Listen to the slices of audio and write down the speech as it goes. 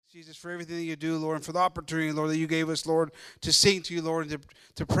Jesus, for everything that you do, Lord, and for the opportunity, Lord, that you gave us, Lord, to sing to you, Lord, and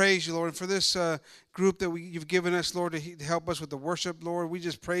to praise you, Lord, and for this group that you've given us, Lord, to help us with the worship, Lord. We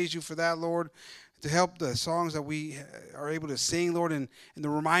just praise you for that, Lord, to help the songs that we are able to sing, Lord, and the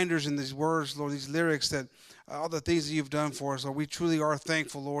reminders in these words, Lord, these lyrics that all the things that you've done for us, Lord. We truly are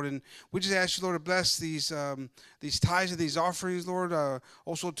thankful, Lord, and we just ask you, Lord, to bless these tithes and these offerings, Lord.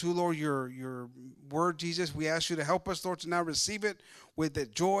 Also, too, Lord, your word, Jesus. We ask you to help us, Lord, to now receive it with the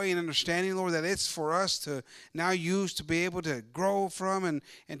joy and understanding, Lord, that it's for us to now use to be able to grow from and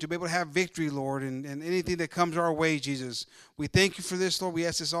to be able to have victory, Lord, and anything that comes our way, Jesus. We thank you for this, Lord. We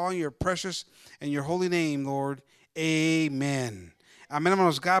ask this all in your precious and your holy name, Lord. Amen. Amen,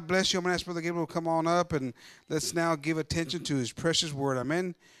 hermanos. God bless you. I'm going to ask Brother Gabriel to come on up, and let's now give attention to his precious word.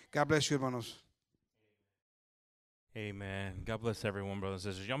 Amen. God bless you, hermanos. Amen. God bless everyone, brothers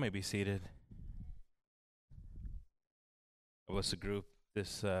and sisters. Y'all may be seated. God bless the group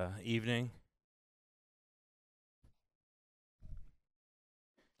this evening.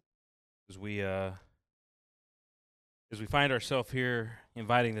 As we find ourselves here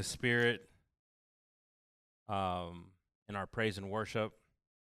inviting the Spirit in our praise and worship,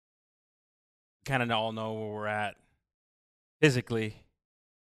 kind of all know where we're at physically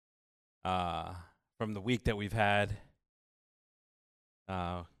from the week that we've had.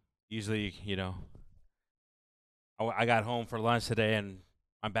 Usually, I got home for lunch today and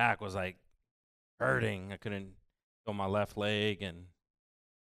my back was like hurting. I couldn't feel my left leg, and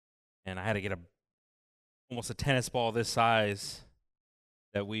I had to get almost a tennis ball this size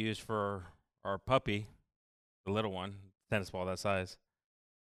that we use for our puppy, the little one, tennis ball that size.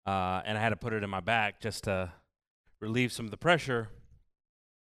 And I had to put it in my back just to relieve some of the pressure.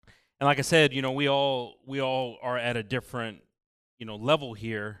 And like I said, we all are at a different, level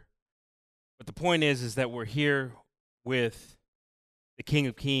here. But the point is that we're here with the King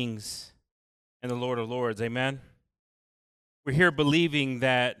of Kings and the Lord of Lords. Amen. We're here believing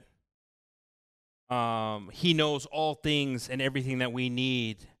that He knows all things and everything that we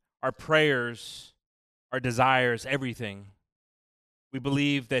need, our prayers, our desires, everything. We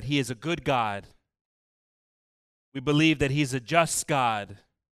believe that He is a good God. We believe that He's a just God.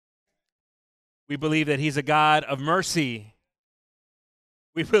 We believe that He's a God of mercy.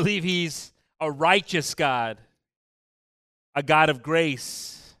 We believe He's a righteous God, a God of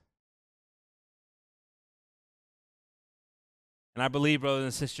grace. And I believe, brothers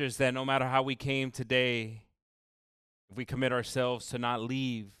and sisters, that no matter how we came today, if we commit ourselves to not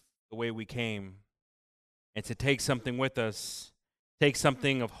leave the way we came and to take something with us, take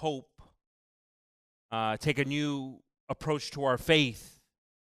something of hope, take a new approach to our faith,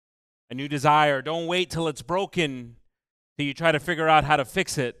 a new desire. Don't wait till it's broken till you try to figure out how to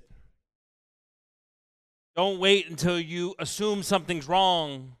fix it. Don't wait until you assume something's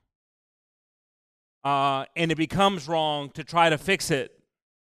wrong and it becomes wrong to try to fix it.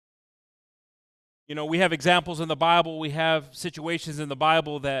 We have examples in the Bible. We have situations in the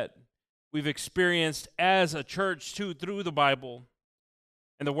Bible that we've experienced as a church too through the Bible.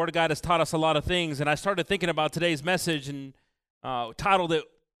 And the Word of God has taught us a lot of things. And I started thinking about today's message and titled it,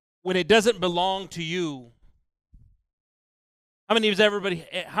 When It Doesn't Belong to You. How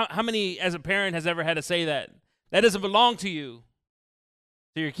many as a parent has ever had to say that? That doesn't belong to you,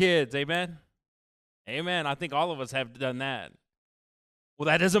 to your kids, amen? Amen. I think all of us have done that. Well,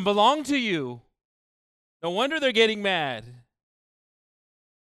 that doesn't belong to you. No wonder they're getting mad.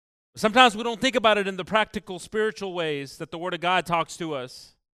 Sometimes we don't think about it in the practical, spiritual ways that the Word of God talks to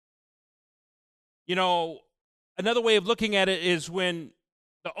us. Another way of looking at it is when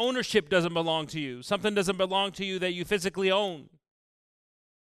the ownership doesn't belong to you. Something doesn't belong to you that you physically own.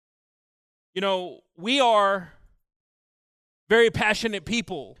 We are very passionate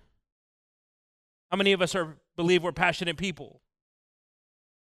people. How many of us believe we're passionate people?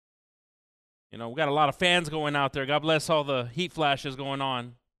 We got a lot of fans going out there. God bless all the heat flashes going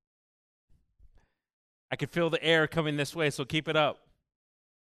on. I can feel the air coming this way, so keep it up.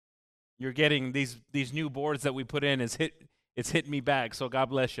 You're getting these new boards that we put in. It's hitting me back, so God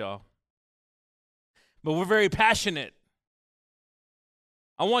bless y'all. But we're very passionate.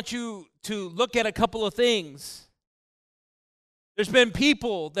 I want you to look at a couple of things. There's been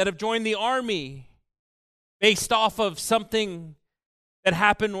people that have joined the army based off of something that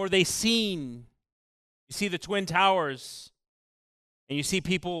happened or they seen. You see the Twin Towers, and you see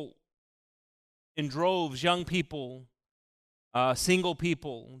people in droves, young people, single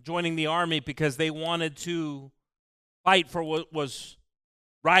people, joining the army because they wanted to fight for what was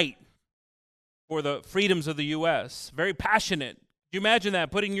right, for the freedoms of the U.S. Very passionate. Can you imagine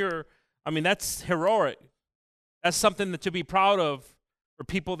that? That's heroic. That's something to be proud of for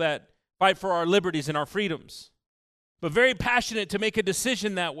people that fight for our liberties and our freedoms, but very passionate to make a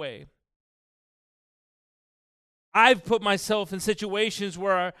decision that way. I've put myself in situations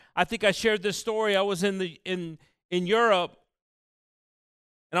where I think I shared this story. I was in Europe,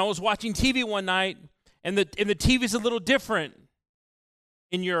 and I was watching TV one night, and the TV is a little different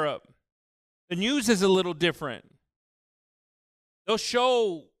in Europe. The news is a little different. They'll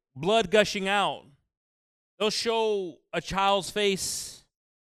show blood gushing out. They'll show a child's face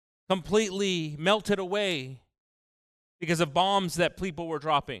completely melted away because of bombs that people were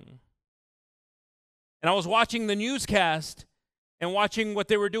dropping. And I was watching the newscast and watching what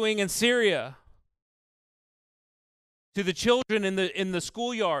they were doing in Syria to the children in the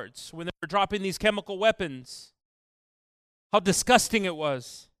schoolyards when they were dropping these chemical weapons. How disgusting it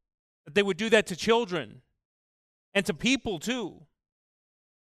was that they would do that to children and to people too.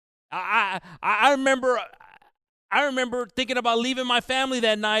 I remember thinking about leaving my family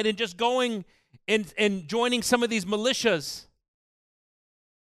that night and just going and joining some of these militias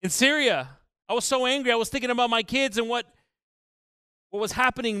in Syria. I was so angry. I was thinking about my kids and what was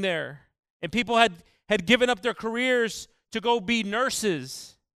happening there. And people had given up their careers to go be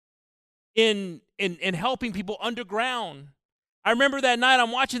nurses in helping people underground. I remember that night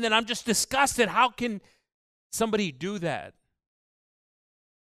I'm watching that. I'm just disgusted. How can somebody do that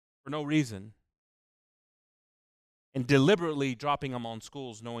for no reason? And deliberately dropping them on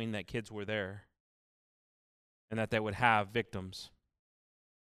schools knowing that kids were there and that they would have victims.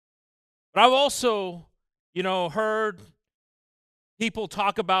 But I've also, heard people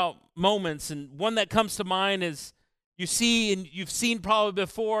talk about moments, and one that comes to mind is you see, and you've seen probably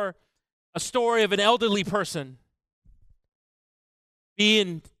before, a story of an elderly person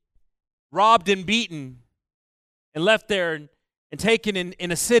being robbed and beaten and left there and taken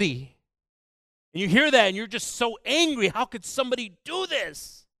in a city. And you hear that and you're just so angry. How could somebody do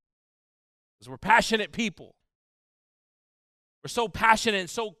this? Because we're passionate people. We're so passionate and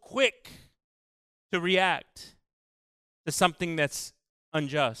so quick to react to something that's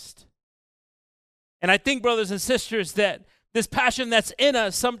unjust. And I think, brothers and sisters, that this passion that's in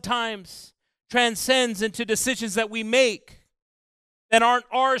us sometimes transcends into decisions that we make that aren't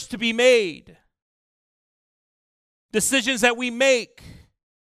ours to be made. Decisions that we make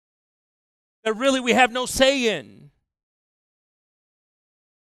that really we have no say in.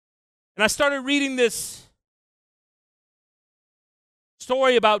 And I started reading this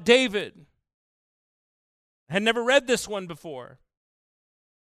story about David. I had never read this one before.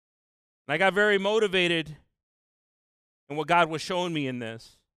 And I got very motivated in what God was showing me in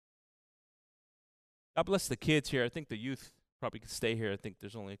this. God bless the kids here. I think the youth probably could stay here. I think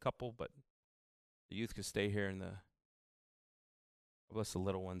there's only a couple, but the youth could stay here. God bless the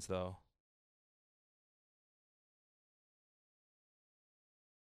little ones, though.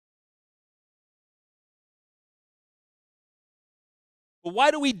 But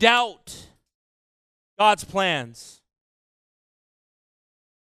why do we doubt God's plans?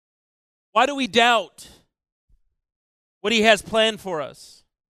 Why do we doubt what He has planned for us?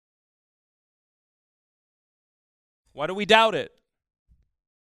 Why do we doubt it?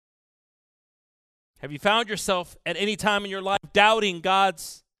 Have you found yourself at any time in your life doubting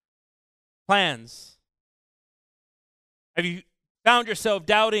God's plans? Have you found yourself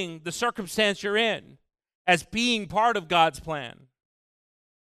doubting the circumstance you're in as being part of God's plan?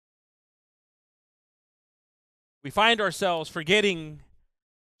 We find ourselves forgetting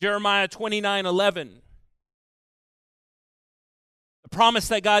Jeremiah 29:11, the promise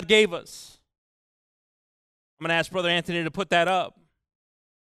that God gave us. I'm going to ask Brother Anthony to put that up.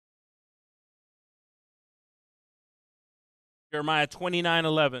 Jeremiah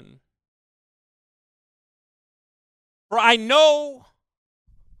 29:11. For I know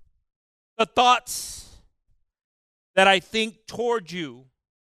the thoughts that I think toward you.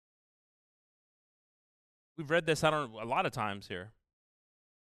 We've read this, a lot of times here.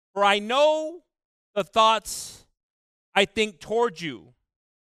 For I know the thoughts I think toward you,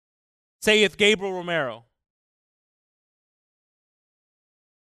 saith Gabriel Romero.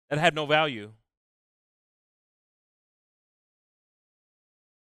 That had no value.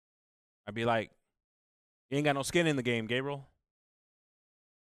 I'd be like, you ain't got no skin in the game, Gabriel.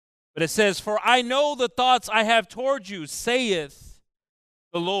 But it says, for I know the thoughts I have toward you, saith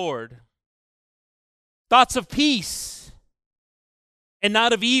the Lord. Thoughts of peace and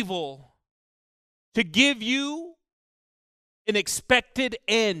not of evil, to give you an expected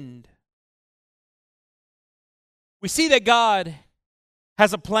end. We see that God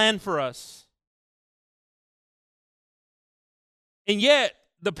has a plan for us. And yet,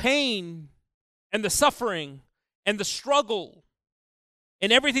 the pain and the suffering and the struggle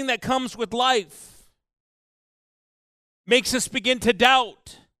and everything that comes with life makes us begin to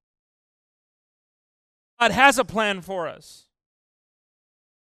doubt God has a plan for us.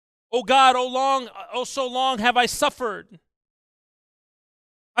 Oh God, oh so long have I suffered.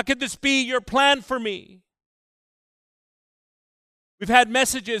 How could this be your plan for me? We've had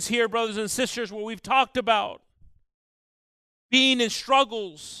messages here, brothers and sisters, where we've talked about being in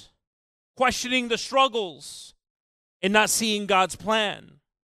struggles, questioning the struggles, and not seeing God's plan.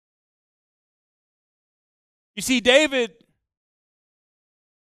 You see, David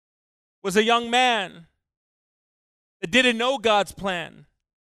was a young man that didn't know God's plan,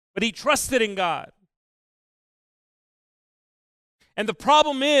 but he trusted in God. And the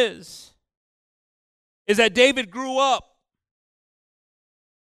problem is that David grew up.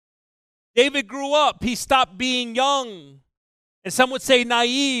 David grew up. He stopped being young. And some would say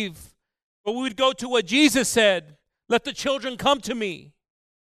naive. But we would go to what Jesus said, let the children come to me.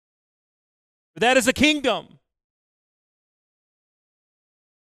 For that is a kingdom.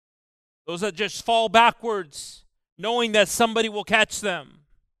 Those that just fall backwards, knowing that somebody will catch them.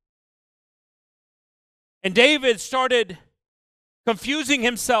 And David started confusing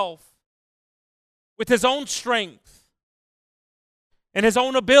himself with his own strength and his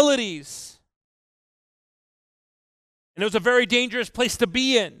own abilities. And it was a very dangerous place to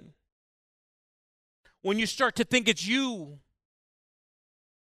be in when you start to think it's you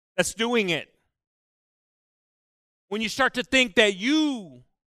that's doing it. When you start to think that you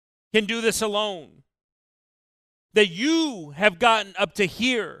can do this alone, that you have gotten up to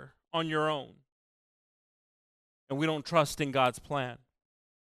here on your own, and we don't trust in God's plan.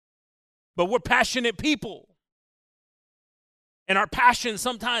 But we're passionate people. And our passion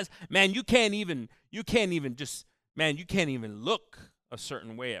sometimes, man, you can't even look a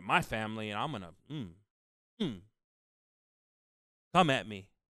certain way at my family, and I'm gonna come at me.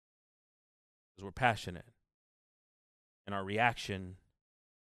 Because we're passionate. And our reaction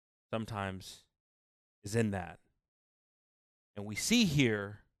sometimes is in that. And we see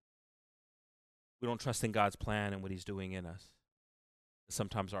here, we don't trust in God's plan and what He's doing in us.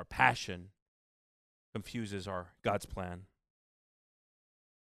 Sometimes our passion confuses God's plan.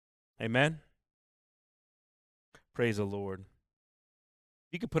 Amen? Praise the Lord.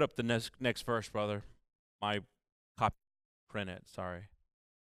 You can put up the next verse, brother. My copy printed, sorry.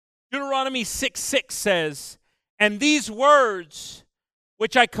 Deuteronomy 6:6 says, and these words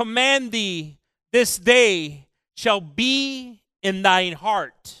which I command thee this day shall be in thine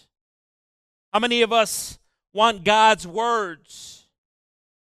heart. How many of us want God's words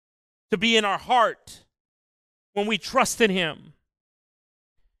to be in our heart when we trust in Him?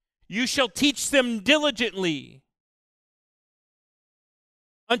 You shall teach them diligently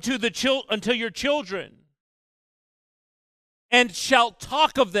unto your children, and shalt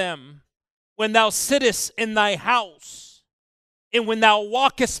talk of them when thou sittest in thy house, and when thou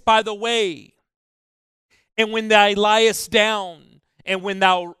walkest by the way, and when thou liest down, and when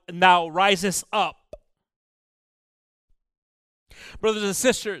thou risest up. Brothers and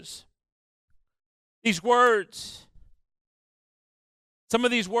sisters, these words, some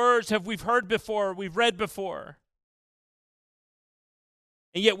of these words we've heard before, we've read before,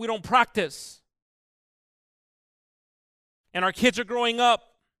 and yet we don't practice. And our kids are growing up.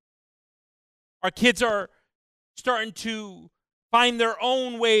 Our kids are starting to find their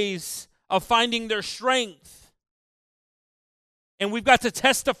own ways of finding their strength. And we've got to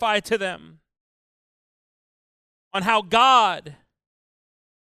testify to them on how God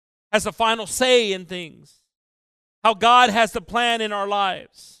has the final say in things. How God has the plan in our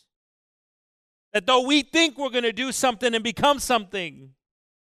lives. That though we think we're going to do something and become something,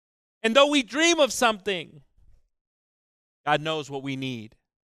 and though we dream of something, God knows what we need.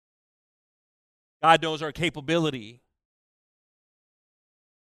 God knows our capability.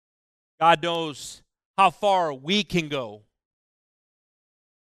 God knows how far we can go.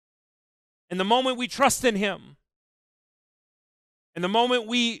 And the moment we trust in Him, and the moment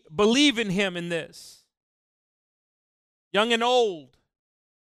we believe in Him in this, young and old,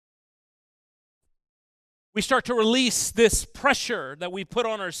 we start to release this pressure that we put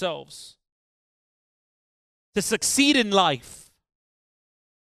on ourselves to succeed in life,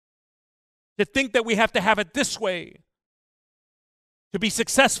 to think that we have to have it this way to be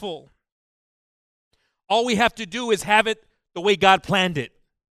successful. All we have to do is have it the way God planned it.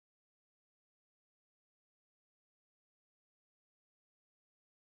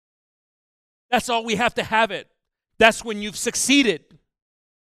 That's all we have to have it. That's when you've succeeded.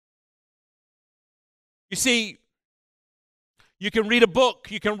 You see, you can read a book,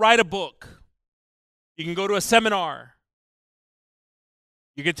 you can write a book, you can go to a seminar,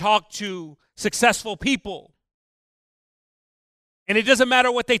 You can talk to successful people, and it doesn't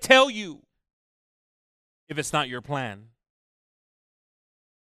matter what they tell you if it's not your plan.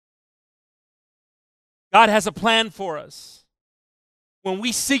 God has a plan for us. When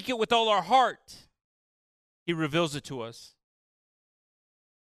we seek it with all our heart, He reveals it to us.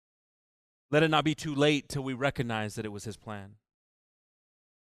 Let it not be too late till we recognize that it was His plan.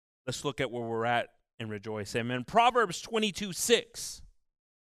 Let's look at where we're at and rejoice. Amen. Proverbs 22:6.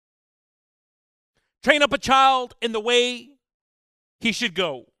 Train up a child in the way he should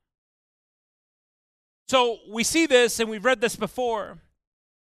go. So we see this, and we've read this before,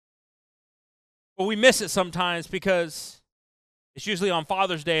 but we miss it sometimes because it's usually on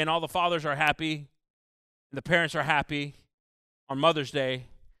Father's Day, and all the fathers are happy, and the parents are happy on Mother's Day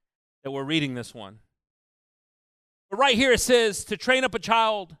that we're reading this one. But right here it says to train up a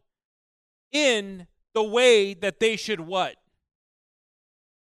child in the way that they should what?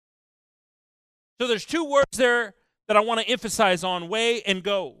 So there's two words there that I want to emphasize on: way and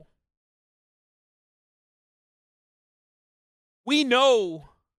go. We know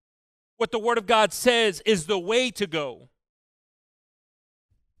what the Word of God says is the way to go.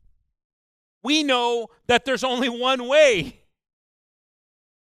 We know that there's only one way.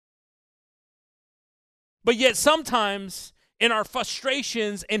 But yet sometimes in our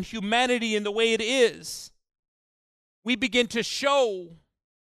frustrations and humanity in the way it is, we begin to show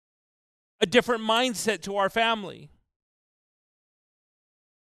a different mindset to our family.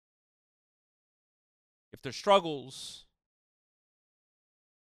 If there's struggles,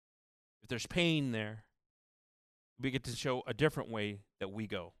 if there's pain there, we get to show a different way that we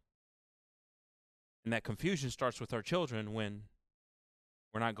go. And that confusion starts with our children when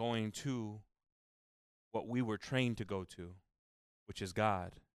we're not going to what we were trained to go to, which is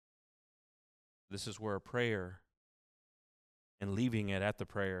God. This is where prayer and leaving it at the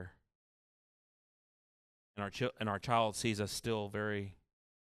prayer, and our child sees us still very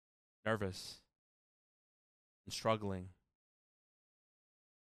nervous and struggling,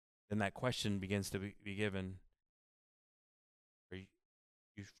 then that question begins to be given.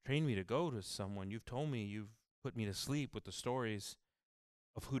 You've trained me to go to someone. You've told me, you've put me to sleep with the stories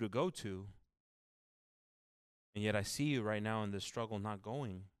of who to go to. And yet I see you right now in this struggle not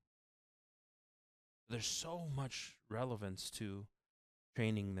going. There's so much relevance to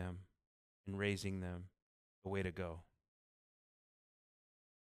training them and raising them the way to go.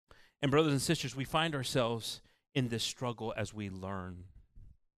 And brothers and sisters, we find ourselves in this struggle as we learn.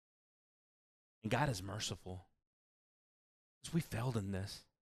 And God is merciful. Because we failed in this.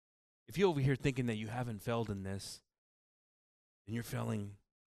 If you're over here thinking that you haven't failed in this, then you're failing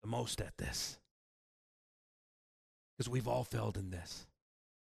the most at this. Because we've all failed in this.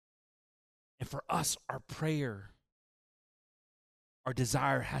 And for us, our prayer, our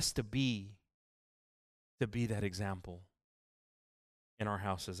desire has to be that example in our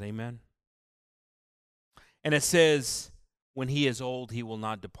houses. Amen? And it says, when he is old, he will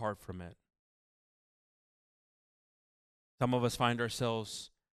not depart from it. Some of us find ourselves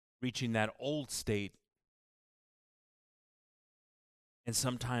reaching that old state. And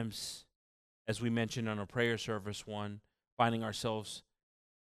sometimes, as we mentioned on a prayer service one, finding ourselves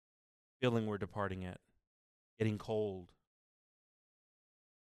feeling we're departing it, getting cold.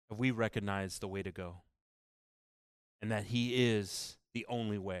 Have we recognized the way to go? And that he is the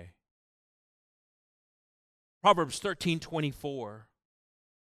only way. Proverbs 13:24.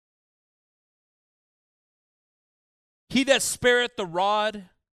 He that spareth the rod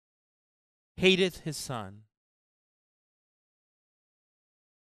hateth his son.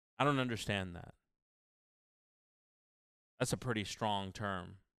 I don't understand that. That's a pretty strong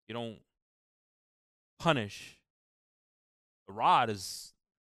term. You don't punish. The rod is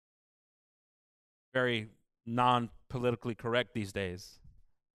very non-politically correct these days.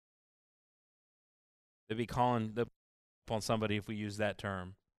 They'd be calling upon somebody if we use that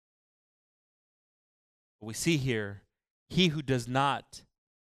term. But we see here, he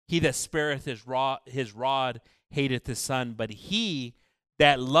that spareth his rod hateth his son, but he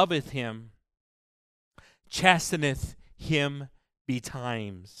that loveth him chasteneth him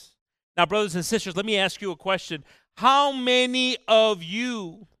betimes. Now, brothers and sisters, let me ask you a question. How many of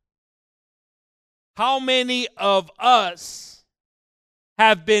us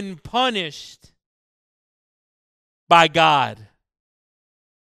have been punished by God?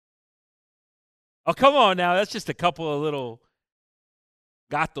 Oh, come on now. That's just a couple of little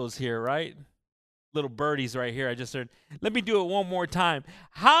gatos here, right? Little birdies right here. I just heard. Let me do it one more time.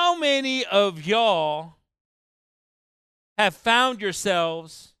 How many of y'all have found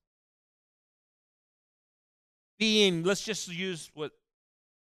yourselves being, let's just use what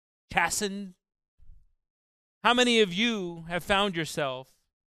chastened? How many of you have found yourself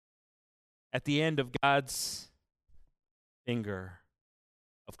at the end of God's finger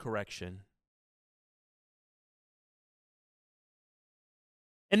of correction?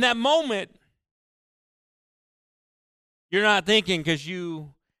 In that moment, you're not thinking, because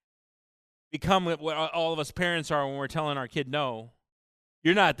you become what all of us parents are when we're telling our kid no.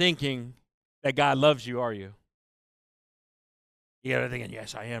 You're not thinking that God loves you, are you? You're thinking,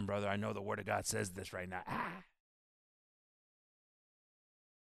 yes, I am, brother. I know the Word of God says this right now.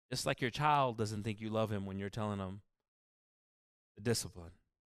 Just like your child doesn't think you love him when you're telling him the discipline.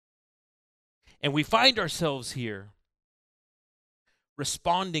 And we find ourselves here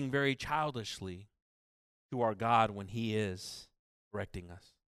responding very childishly to our God when He is correcting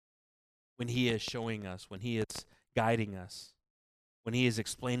us, when He is showing us, when He is guiding us, when He is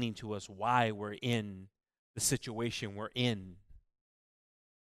explaining to us why we're in the situation we're in.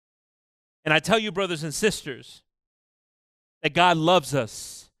 And I tell you, brothers and sisters, that God loves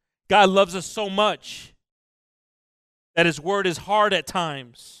us. God loves us so much that His word is hard at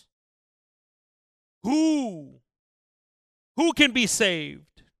times. Who can be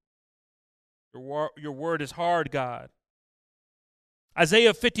saved? Your word is hard, God.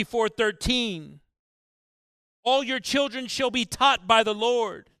 Isaiah 54:13. All your children shall be taught by the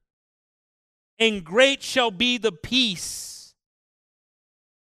Lord, and great shall be the peace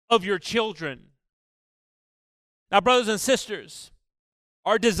of your children. Now, brothers and sisters,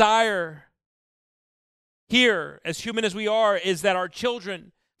 our desire here, as human as we are, is that our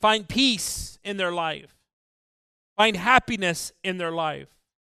children find peace in their life, find happiness in their life.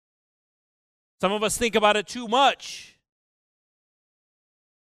 Some of us think about it too much,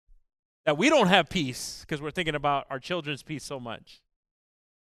 that we don't have peace because we're thinking about our children's peace so much.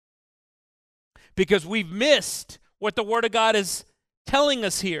 Because we've missed what the Word of God is telling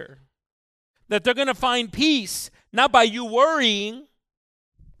us here. That they're going to find peace, not by you worrying,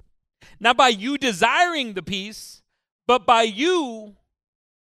 not by you desiring the peace, but by you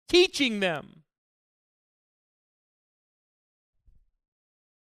teaching them.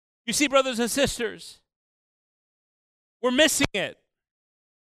 You see, brothers and sisters, we're missing it.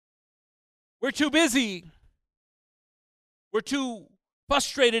 We're too busy. We're too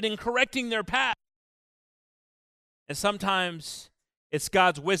frustrated in correcting their path. And sometimes it's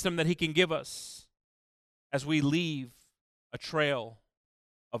God's wisdom that He can give us as we leave a trail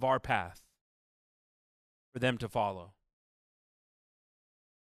of our path for them to follow.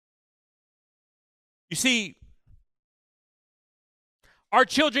 You see, our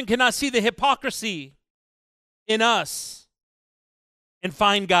children cannot see the hypocrisy in us and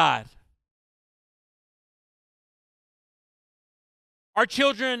find God. Our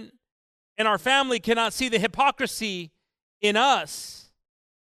children and our family cannot see the hypocrisy in us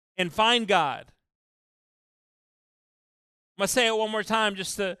and find God. I'm going to say it one more time,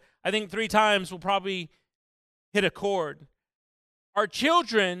 I think 3 times will probably hit a chord. Our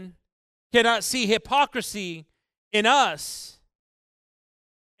children cannot see hypocrisy in us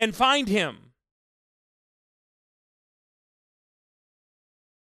and find Him.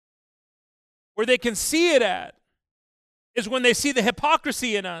 Where they can see it at is when they see the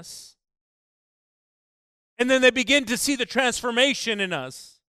hypocrisy in us. And then they begin to see the transformation in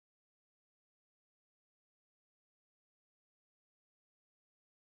us.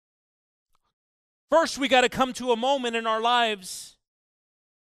 First, we got to come to a moment in our lives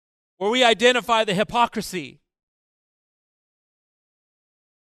where we identify the hypocrisy.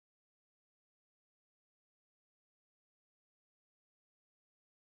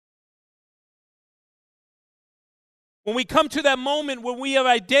 When we come to that moment when we have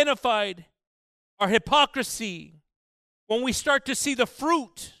identified our hypocrisy, when we start to see the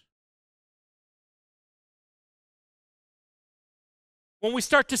fruit, when we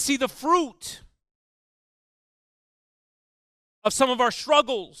start to see the fruit of some of our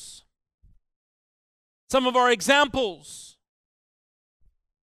struggles, some of our examples,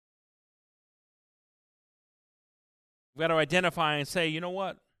 we've got to identify and say, you know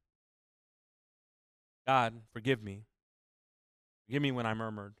what? God, forgive me. Forgive me when I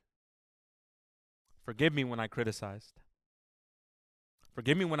murmured. Forgive me when I criticized.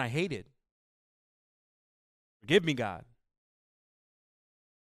 Forgive me when I hated. Forgive me, God.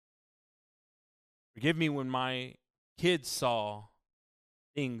 Forgive me when my kids saw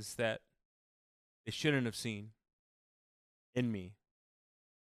things that they shouldn't have seen in me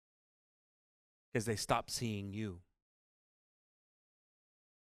because they stopped seeing you.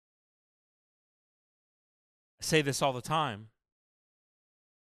 I say this all the time.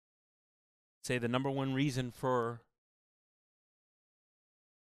 Say the number one reason for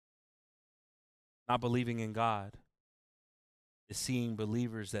not believing in God is seeing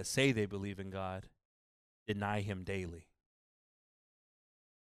believers that say they believe in God deny him daily.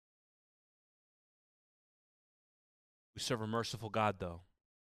 We serve a merciful God, though.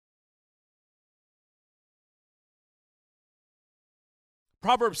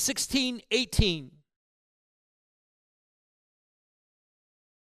 Proverbs 16:18.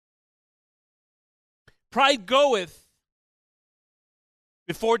 Pride goeth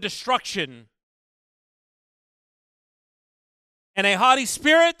before destruction, and a haughty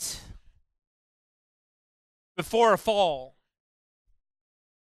spirit before a fall.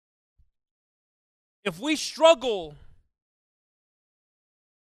 If we struggle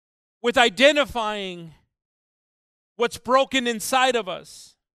with identifying what's broken inside of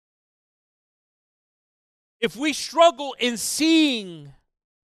us, if we struggle in seeing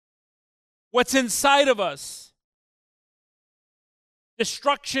what's inside of us,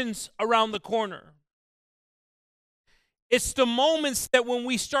 destruction's around the corner. It's the moments that when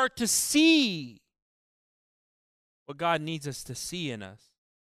we start to see what God needs us to see in us,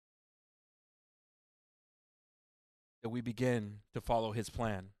 that we begin to follow his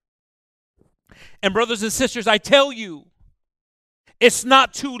plan. And brothers and sisters, I tell you, it's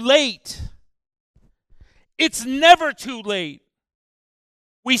not too late. It's never too late.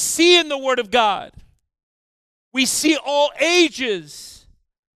 We see in the Word of God, we see all ages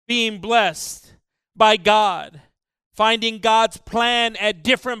being blessed by God, finding God's plan at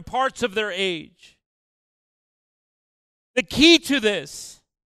different parts of their age. The key to this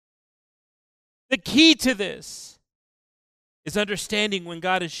is understanding when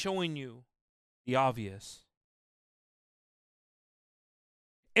God is showing you the obvious.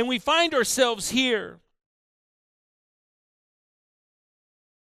 And we find ourselves here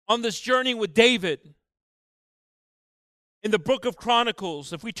on this journey with David in the book of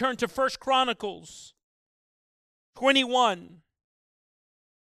Chronicles. If we turn to 1 Chronicles 21.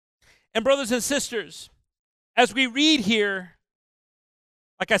 And brothers and sisters, as we read here,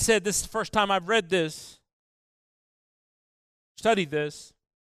 like I said, this is the first time I've read this, studied this.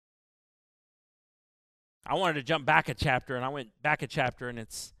 I wanted to jump back a chapter, and I went back a chapter, and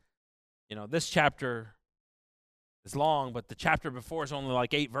it's, this chapter is long, but the chapter before is only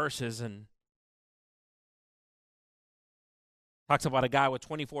like 8 verses, and talks about a guy with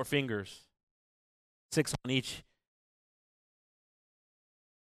 24 fingers, 6 on each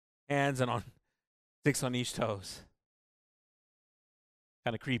hands and 6 on each toes.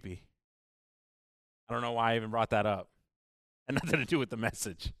 Kind of creepy. I don't know why I even brought that up. Had nothing to do with the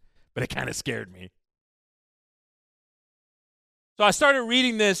message, but it kind of scared me. So I started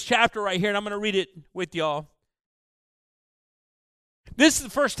reading this chapter right here, and I'm going to read it with y'all. This is the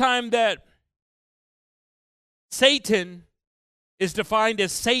first time that Satan is defined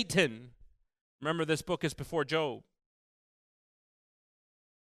as Satan. Remember, this book is before Job.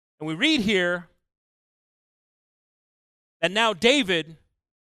 And we read here that now David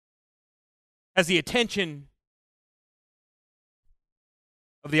has the attention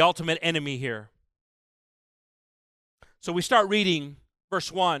of the ultimate enemy here. So we start reading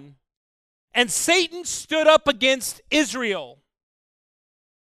verse 1. And Satan stood up against Israel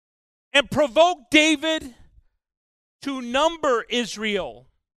and provoked David to number Israel.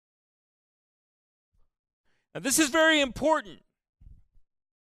 Now this is very important,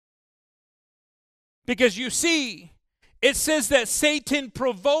 because you see, it says that Satan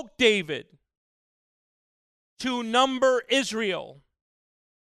provoked David to number Israel.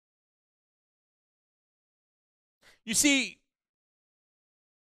 You see,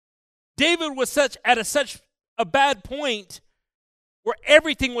 David was at such a bad point where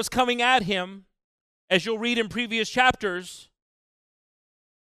everything was coming at him, as you'll read in previous chapters,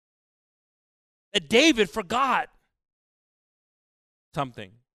 that David forgot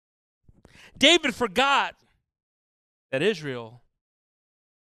something. David forgot that Israel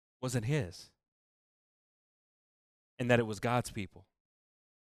wasn't his, and that it was God's people.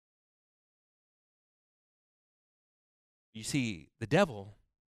 You see, the devil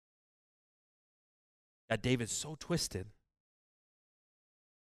got David so twisted,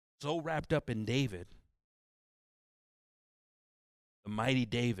 so wrapped up in David, the mighty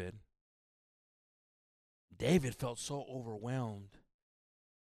David. David felt so overwhelmed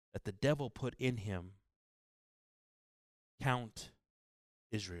that the devil put in him, count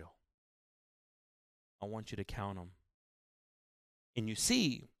Israel. I want you to count them. And you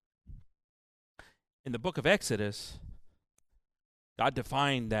see, in the book of Exodus, God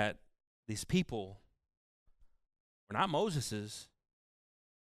defined that these people were not Moses's,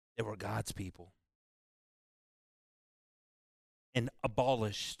 they were God's people. And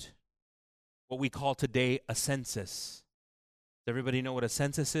abolished what we call today a census. Does everybody know what a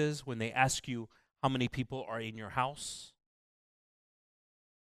census is? When they ask you how many people are in your house?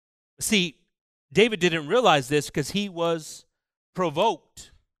 See, David didn't realize this because he was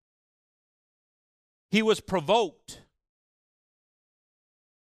provoked. He was provoked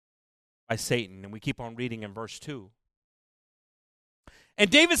by Satan. And we keep on reading in verse 2. And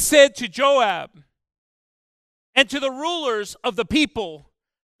David said to Joab and to the rulers of the people,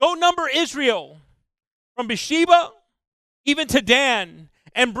 go number Israel from Beersheba even to Dan,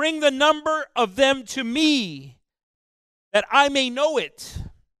 and bring the number of them to me, that I may know it.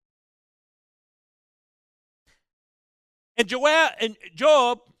 And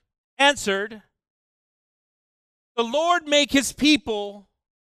Joab answered, the Lord make his people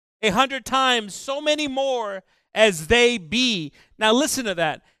 100 times so many more as they be. Now listen to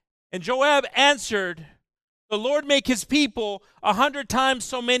that. And Joab answered, the Lord make his people 100 times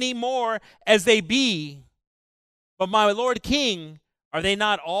so many more as they be. But my Lord King, are they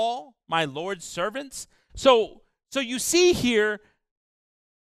not all my Lord's servants? So you see here,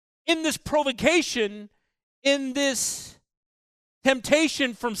 in this provocation, in this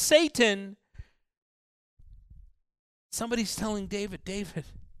temptation from Satan, somebody's telling David, didn't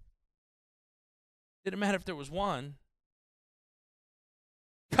matter if there was one.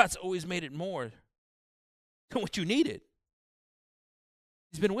 God's always made it more than what you needed.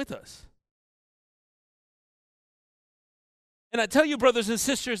 He's been with us. And I tell you, brothers and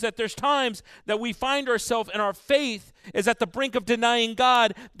sisters, that there's times that we find ourselves and our faith is at the brink of denying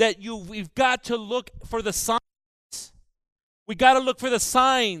God, that we've got to look for the signs. We got to look for the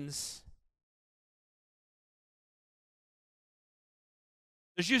signs.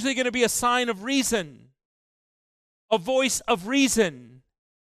 There's usually going to be a sign of reason, a voice of reason,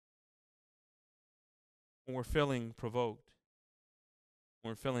 when we're feeling provoked,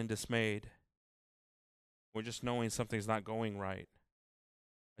 when we're feeling dismayed. We're just knowing something's not going right.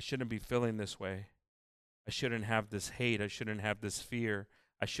 I shouldn't be feeling this way. I shouldn't have this hate. I shouldn't have this fear.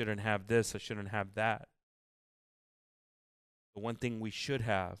 I shouldn't have this. I shouldn't have that. The one thing we should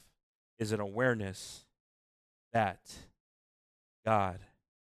have is an awareness that God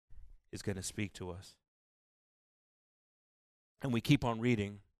is going to speak to us. And we keep on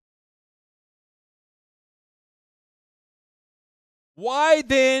reading. Why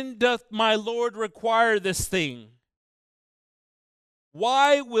then doth my Lord require this thing?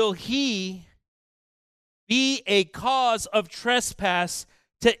 Why will he be a cause of trespass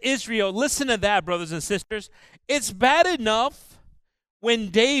to Israel? Listen to that, brothers and sisters. It's bad enough when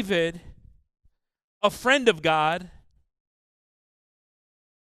David, a friend of God,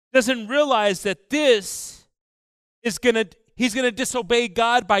 doesn't realize that he's going to disobey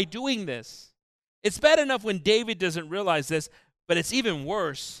God by doing this. It's bad enough when David doesn't realize this. But it's even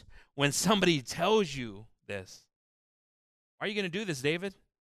worse when somebody tells you this. Why are you going to do this, David?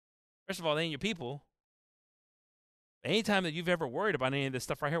 First of all, they ain't your people. Anytime that you've ever worried about any of this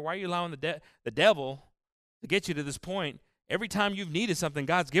stuff right here, why are you allowing the devil to get you to this point? Every time you've needed something,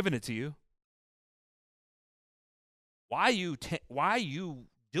 God's given it to you. Why are you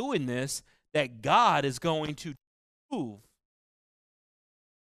doing this that God is going to prove?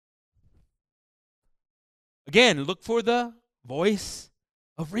 Again, look for the voice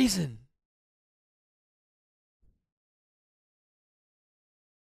of reason.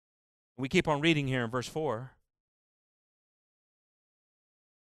 We keep on reading here in verse 4.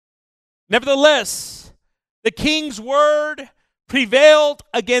 Nevertheless, the king's word prevailed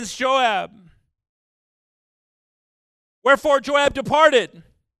against Joab. Wherefore Joab departed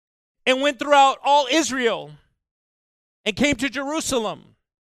and went throughout all Israel and came to Jerusalem.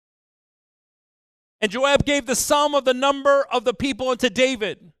 And Joab gave the sum of the number of the people unto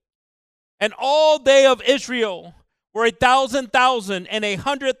David. And all they of Israel were 1,000,000 and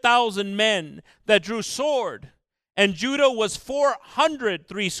 100,000 men that drew sword. And Judah was 400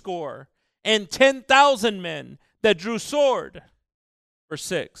 threescore and 10,000 men that drew sword. Verse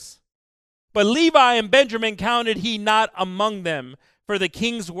 6. But Levi and Benjamin counted he not among them, for the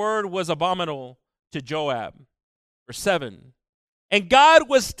king's word was abominable to Joab. Verse 7. And God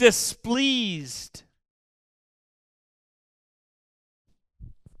was displeased.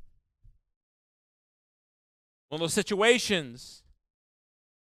 One of those situations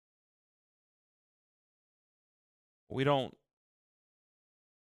we don't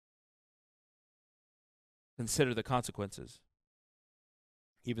consider the consequences,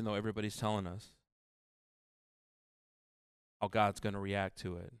 even though everybody's telling us how God's going to react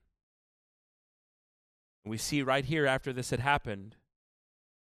to it. And we see right here after this had happened,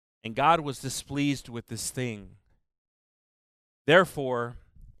 and God was displeased with this thing. Therefore,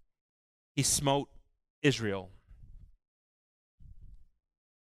 he smote Israel.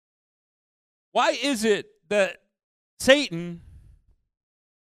 Why is it that Satan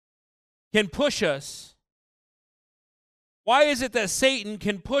can push us? Why is it that Satan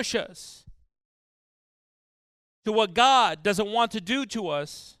can push us to what God doesn't want to do to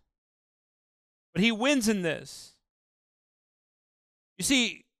us, but he wins in this? You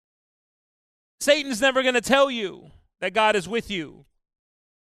see, Satan's never going to tell you that God is with you.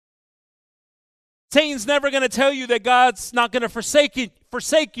 Satan's never going to tell you that God's not going to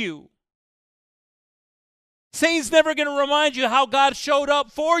forsake you. Satan's never going to remind you how God showed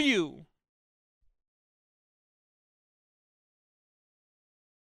up for you.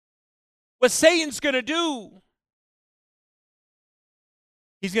 What Satan's going to do,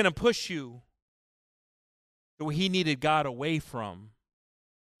 he's going to push you to where he needed God away from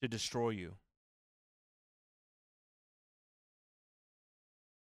to destroy you.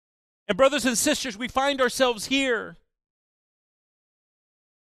 And brothers and sisters, we find ourselves here.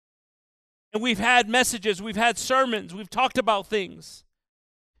 And we've had messages, we've had sermons, we've talked about things.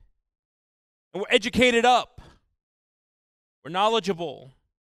 And we're educated up. We're knowledgeable.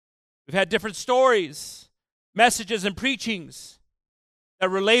 We've had different stories, messages, and preachings that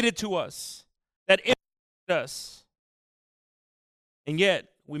related to us, that impacted us. And yet,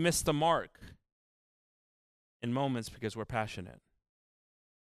 we miss the mark in moments because we're passionate.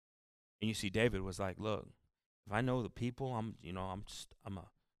 And you see, David was like, look, if I know the people, I'm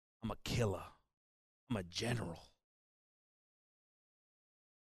a killer. I'm a general.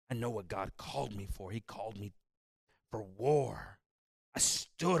 I know what God called me for. He called me for war. I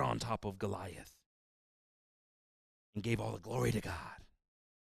stood on top of Goliath and gave all the glory to God.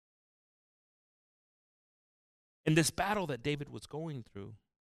 And this battle that David was going through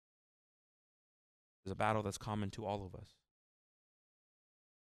is a battle that's common to all of us.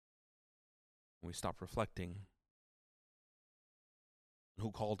 When we stop reflecting on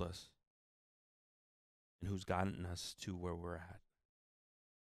who called us and who's gotten us to where we're at.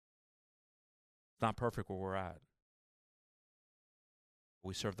 It's not perfect where we're at. But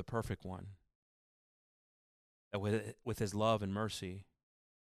we serve the perfect one that with his love and mercy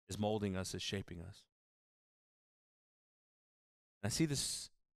is molding us, is shaping us. And I see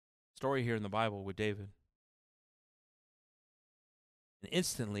this story here in the Bible with David. And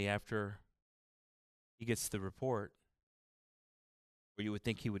instantly after he gets the report, where you would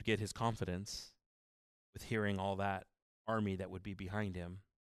think he would get his confidence with hearing all that army that would be behind him,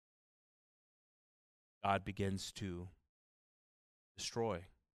 God begins to destroy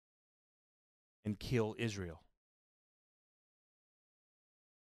and kill Israel.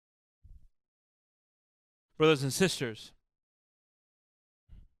 Brothers and sisters,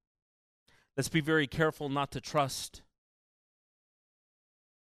 let's be very careful not to trust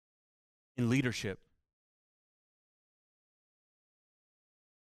in leadership.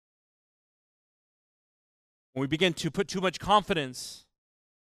 When we begin to put too much confidence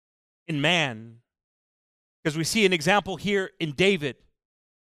in man, because we see an example here in David,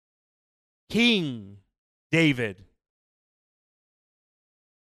 King David.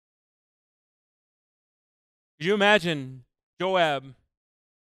 Could you imagine Joab,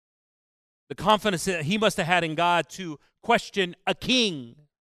 the confidence that he must have had in God to question a king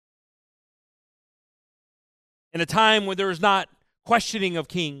in a time when there was not questioning of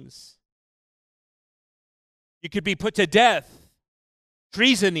kings? You could be put to death,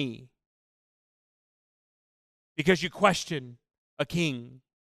 treasony, because you question a king.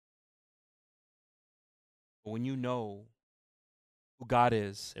 But when you know who God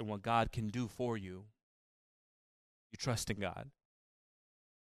is and what God can do for you, you trust in God.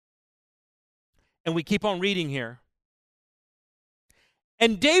 And we keep on reading here.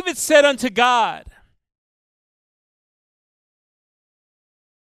 And David said unto God,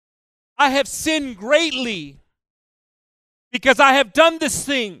 I have sinned greatly because I have done this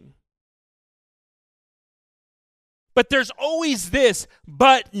thing. But there's always this,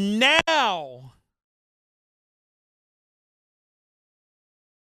 but now.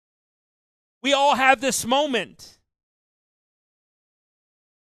 We all have this moment.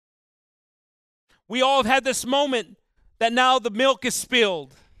 We all have had this moment that now the milk is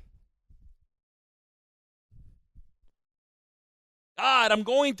spilled. God, I'm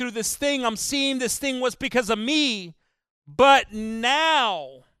going through this thing. I'm seeing this thing was because of me. But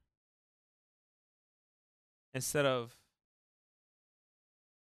now, instead of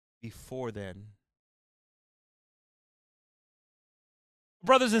before then.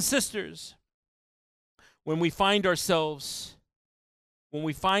 Brothers and sisters, when we find ourselves in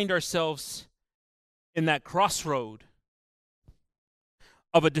that crossroad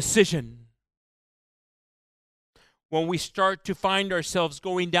of a decision. When we start to find ourselves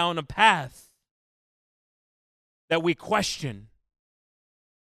going down a path that we question.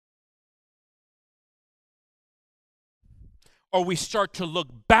 Or we start to look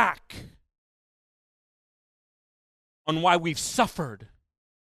back on why we've suffered.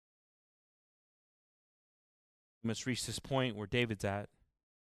 We must reach this point where David's at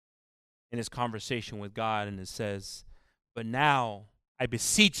in his conversation with God, and it says, "But now I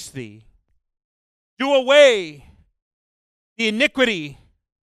beseech thee, do away the iniquity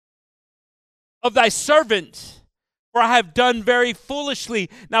of thy servant, for I have done very foolishly."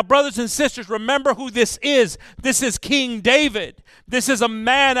 Now, brothers and sisters, remember who this is. This is King David. This is a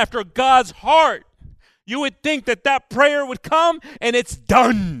man after God's heart. You would think that that prayer would come and it's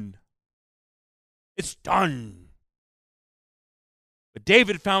done. It's done. But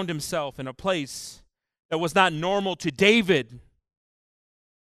David found himself in a place that was not normal to David,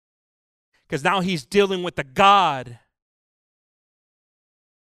 because now he's dealing with the God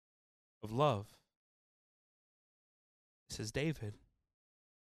of love. He says, David,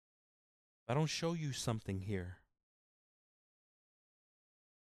 if I don't show you something here,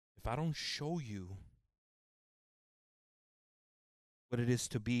 if I don't show you what it is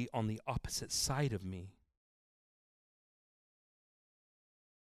to be on the opposite side of me,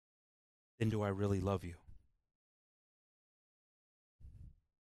 then do I really love you?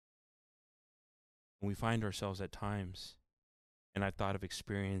 When we find ourselves at times, and I thought of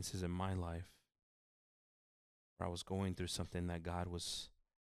experiences in my life where I was going through something that God was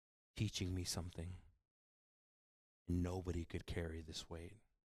teaching me something, and nobody could carry this weight.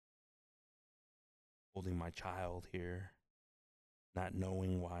 Holding my child here, not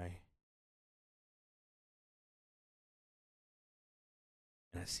knowing why.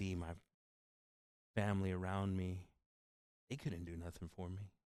 And I see my family around me, they couldn't do nothing for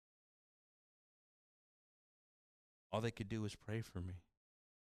me. All they could do was pray for me.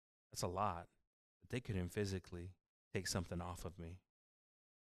 That's a lot. But they couldn't physically take something off of me.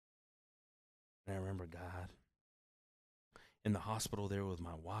 And I remember God in the hospital there with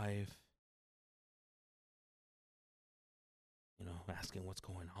my wife, asking what's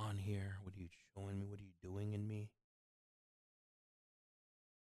going on here. What are you showing me? What are you doing in me?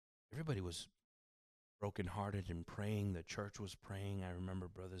 Everybody was brokenhearted and praying. The church was praying. I remember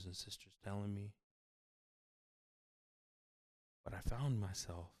brothers and sisters telling me. But I found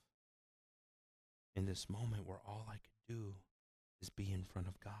myself in this moment where all I could do is be in front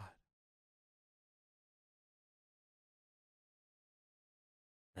of God.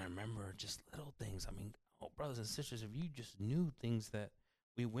 And I remember just little things. I mean, brothers and sisters, if you just knew things that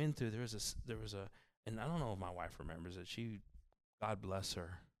we went through, there was a, and I don't know if my wife remembers it. God bless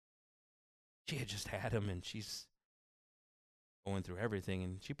her. She had just had him, and she's going through everything,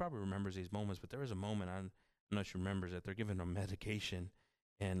 and she probably remembers these moments. But there was a moment, I don't know if she remembers it. They're giving her medication,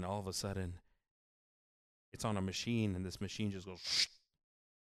 and all of a sudden, it's on a machine, and this machine just goes, shh,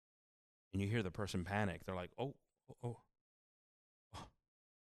 and you hear the person panic. They're like, oh.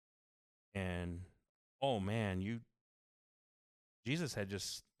 And, oh man, Jesus had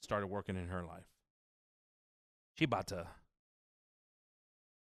just started working in her life. She about to.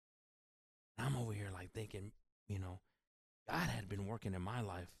 I'm over here like thinking, God had been working in my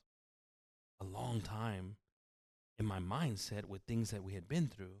life a long time in my mindset with things that we had been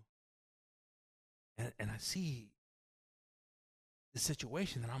through. And I see the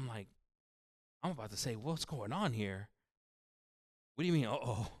situation that I'm like, I'm about to say, what's going on here? What do you mean,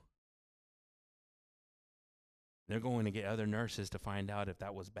 uh-oh? They're going to get other nurses to find out if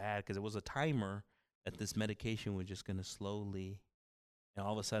that was bad, because it was a timer that this medication was just going to slowly, and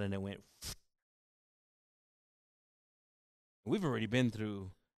all of a sudden it went. We've already been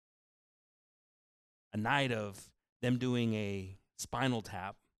through a night of them doing a spinal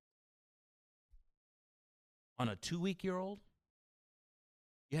tap on a 2-week-old.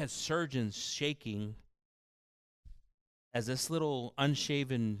 You had surgeons shaking as this little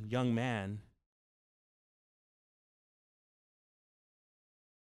unshaven young man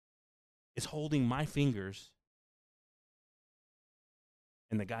is holding my fingers,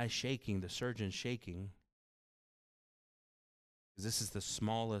 and the guy's shaking, the surgeon's shaking, because this is the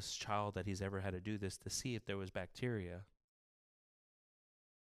smallest child that he's ever had to do this, to see if there was bacteria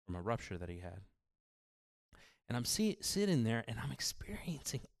from a rupture that he had. And I'm sitting there, and I'm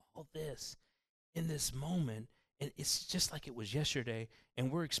experiencing all this in this moment, and it's just like it was yesterday,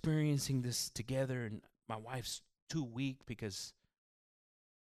 and we're experiencing this together, and my wife's too weak because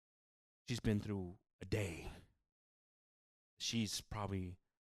she's been through a day she's probably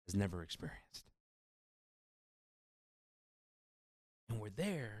has never experienced. And we're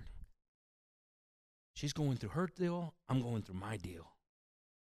there. She's going through her deal. I'm going through my deal.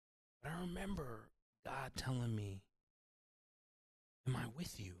 But I remember God telling me, am I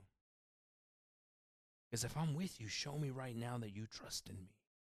with you? Because if I'm with you, show me right now that you trust in me.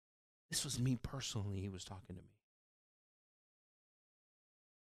 This was me personally. He was talking to me.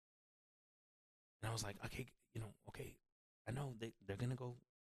 And I was like, okay, okay, I know they're going to go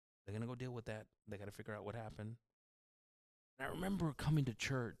deal with that. They got to figure out what happened. And I remember coming to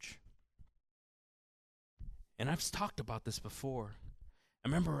church. And I've talked about this before. I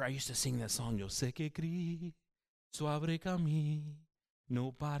remember I used to sing that song, Yo sé que Cristo abre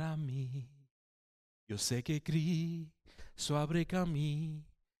camino para mí. Yo sé que Cristo abre camino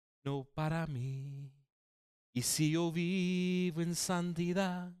para mí. Y si yo vivo en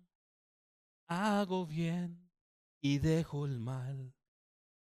santidad, hago bien y dejo el mal.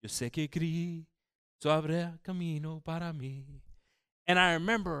 Yo sé que Cristo abre camino para mí. And I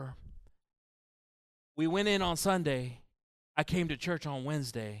remember we went in on Sunday. I came to church on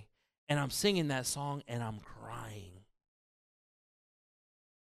Wednesday, and I'm singing that song, and I'm crying.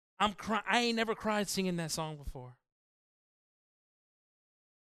 I ain't never cried singing that song before.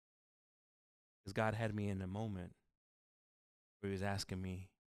 Because God had me in a moment where he was asking me,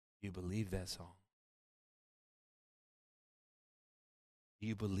 do you believe that song? Do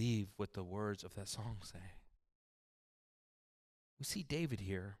you believe what the words of that song say? We see David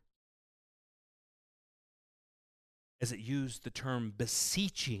here as it used the term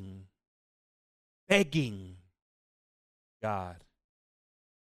beseeching, begging God.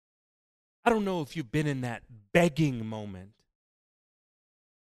 I don't know if you've been in that begging moment.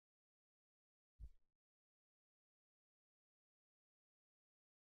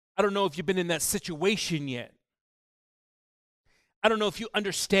 I don't know if you've been in that situation yet. I don't know if you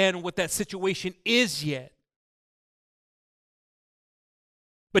understand what that situation is yet.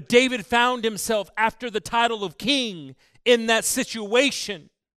 But David found himself after the title of king in that situation,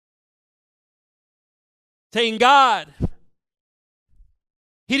 saying, God,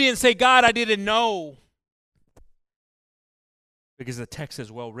 he didn't say, God, I didn't know, because the text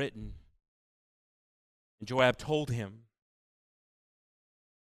is well written. And Joab told him,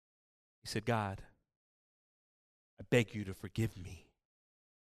 he said, God, I beg you to forgive me,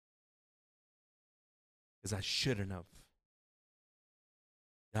 because I shouldn't have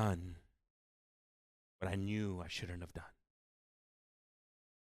done what I knew I shouldn't have done.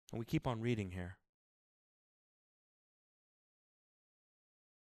 And we keep on reading here.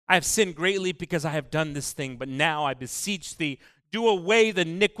 I have sinned greatly because I have done this thing, but now I beseech thee, do away the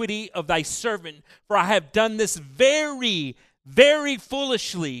iniquity of thy servant, for I have done this very, very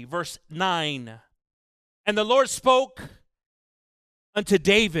foolishly. Verse 9. And the Lord spoke unto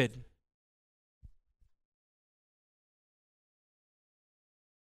David.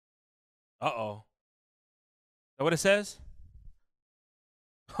 Uh-oh. Is that what it says?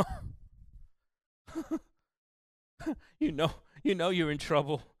 You know you're in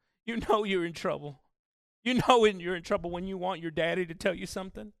trouble. You know you're in trouble. You know when you're in trouble when you want your daddy to tell you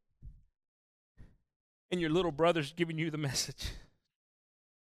something and your little brother's giving you the message.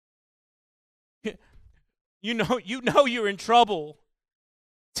 You know you're in trouble.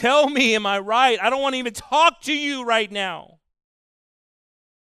 Tell me, am I right? I don't want to even talk to you right now.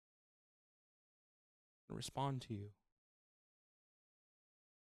 Respond to you.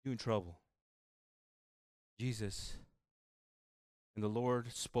 You in trouble. Jesus. And the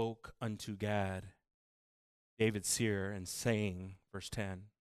Lord spoke unto Gad, David's seer, and saying, verse 10,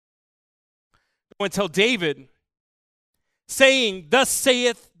 go and tell David, saying, thus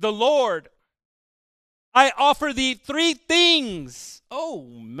saith the Lord, I offer thee 3 things. Oh,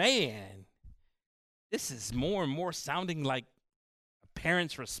 man. This is more and more sounding like a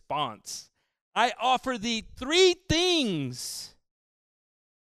parent's response. I offer thee 3 things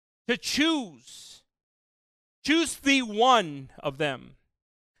to choose. Choose thee one of them,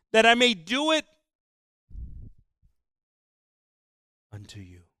 that I may do it unto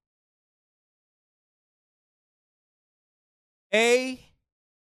you. A,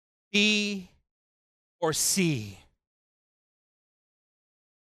 B, or C.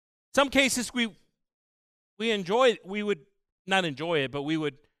 Some cases we enjoy, we would not enjoy it, but we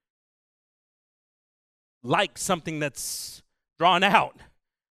would like something that's drawn out.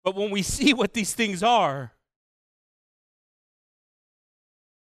 But when we see what these things are,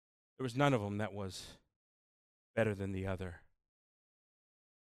 there was none of them that was better than the other.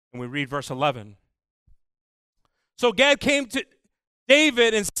 And we read verse 11. So Gad came to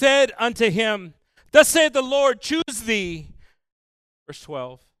David and said unto him, thus saith the Lord, choose thee. Verse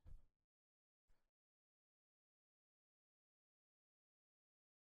 12.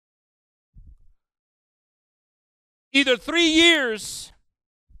 either 3 years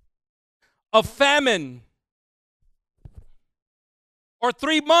of famine or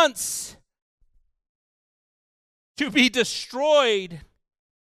 3 months to be destroyed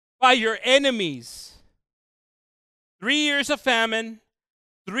by your enemies. 3 years of famine,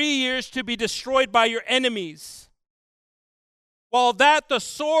 3 years to be destroyed by your enemies. While that the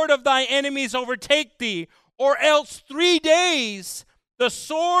sword of thy enemies overtake thee, or else 3 days the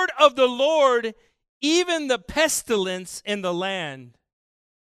sword of the Lord, even the pestilence in the land.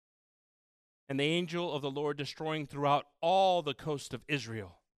 And the angel of the Lord destroying throughout all the coast of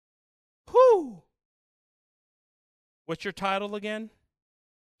Israel. Whew! What's your title again?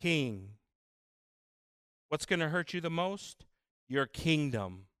 King. What's going to hurt you the most? Your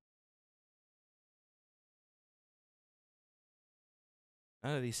kingdom.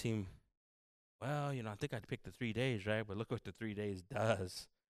 None of these seem, well, I think I'd pick the 3 days, right? But look what the 3 days does.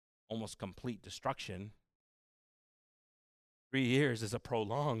 Almost complete destruction. 3 years is a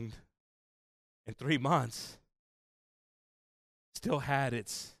prolonged. And 3 months still had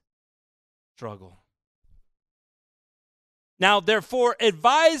its struggle. Now, therefore,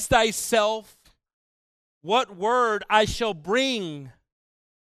 advise thyself what word I shall bring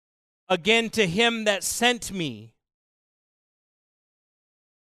again to him that sent me.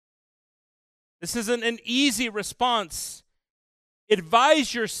 This isn't an easy response.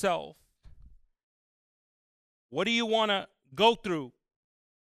 Advise yourself. What do you want to go through?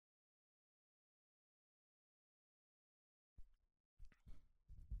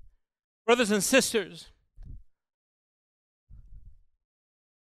 Brothers and sisters,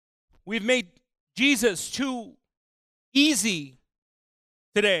 we've made Jesus too easy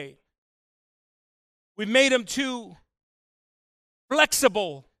today. We've made him too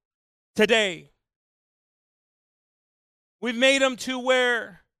flexible today. We've made him to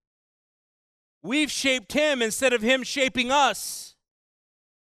where we've shaped him instead of him shaping us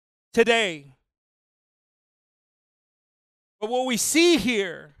today. But what we see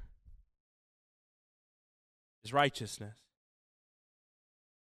here is righteousness.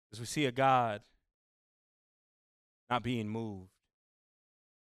 Because we see a God not being moved.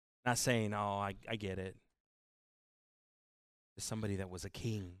 Not saying, oh, I get it. It's somebody that was a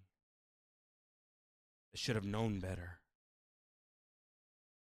king. That should have known better.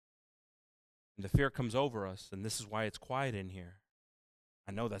 And the fear comes over us, and this is why it's quiet in here.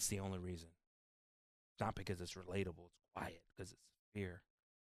 I know that's the only reason. It's not because it's relatable. It's quiet because it's fear.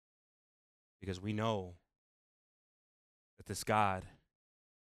 Because we know that this God,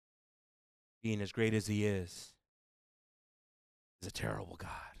 being as great as he is a terrible God.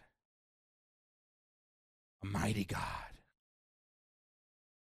 A mighty God.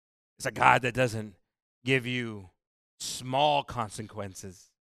 It's a God that doesn't give you small consequences.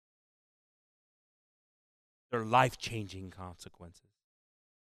 They're life-changing consequences.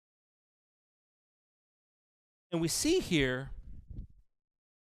 And we see here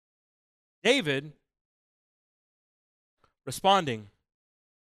David responding.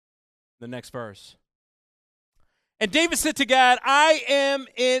 The next verse. And David said to God, I am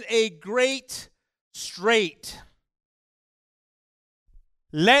in a great strait.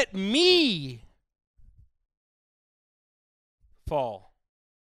 Let me fall.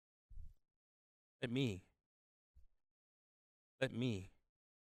 Let me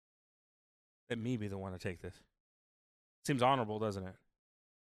be the one to take this. Seems honorable, doesn't it?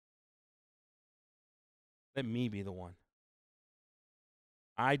 Let me be the one.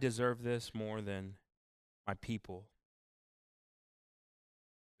 I deserve this more than my people.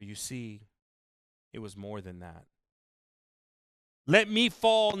 But you see, it was more than that. Let me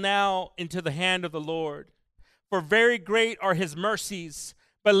fall now into the hand of the Lord, for very great are his mercies,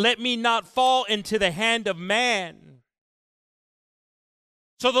 but let me not fall into the hand of man.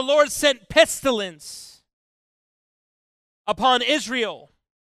 So the Lord sent pestilence upon Israel,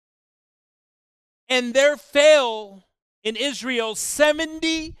 and there fell in Israel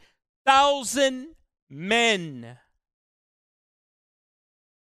 70,000 men.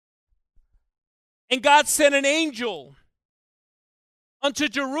 And God sent an angel unto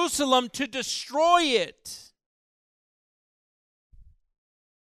Jerusalem to destroy it.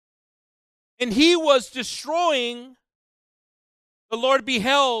 And he was destroying, the Lord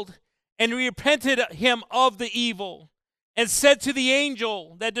beheld and repented him of the evil, and said to the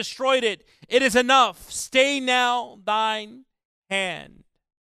angel that destroyed it, it is enough, stay now thine hand.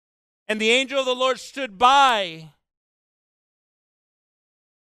 And the angel of the Lord stood by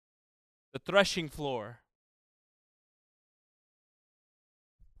the threshing floor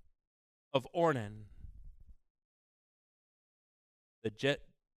of Ornan, the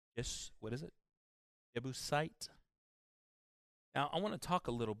Jebusite, Now, I want to talk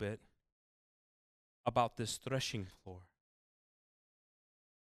a little bit about this threshing floor.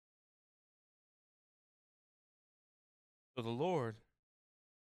 So the Lord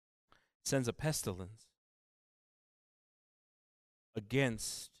sends a pestilence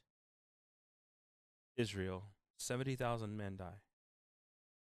against Israel. 70,000 men die.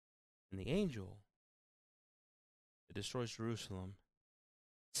 And the angel that destroys Jerusalem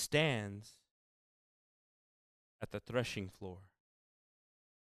stands at the threshing floor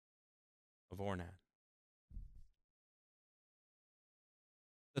of Ornan.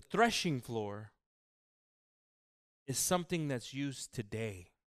 The threshing floor is something that's used today.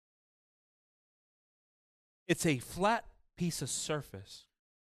 It's a flat piece of surface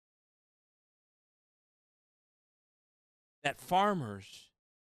that farmers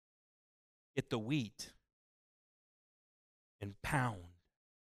get the wheat and pound.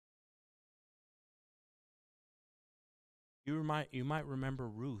 You might remember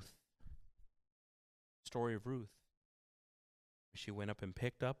Ruth, story of Ruth. She went up and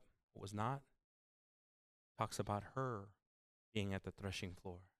picked up what was not. Talks about her being at the threshing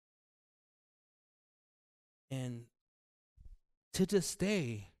floor. And to this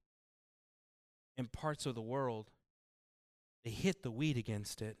day, in parts of the world, they hit the wheat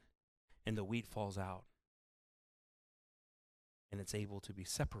against it, and the wheat falls out. And it's able to be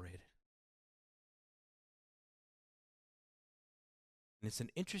separated. And it's an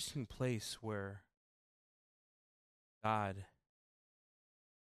interesting place where God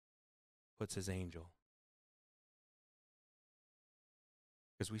puts his angel.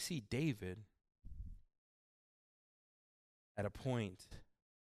 Because we see David at a point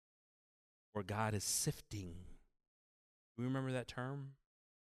where God is sifting. Do you remember that term?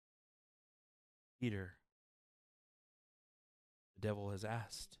 Peter, the devil has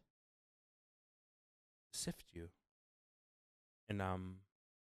asked to sift you. And I'm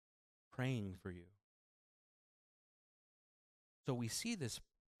praying for you. So we see this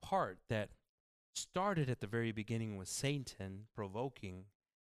part that started at the very beginning with Satan provoking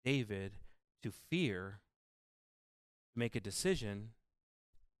David to fear, to make a decision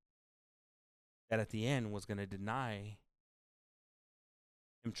that at the end was going to deny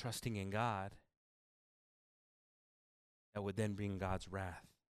him trusting in God, that would then bring God's wrath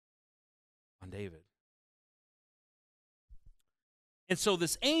on David. And so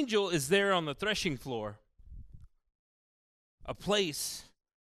this angel is there on the threshing floor, a place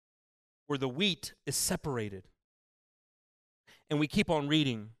where the wheat is separated. And we keep on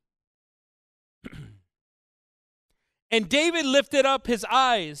reading. And David lifted up his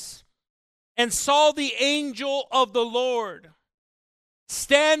eyes and saw the angel of the Lord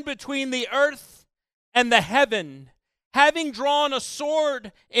stand between the earth and the heaven, having drawn a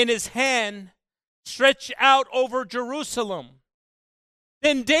sword in his hand, stretched out over Jerusalem.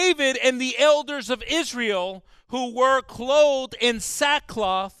 Then David and the elders of Israel, who were clothed in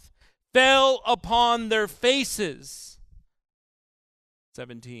sackcloth, fell upon their faces.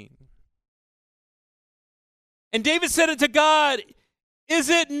 17. And David said unto God, is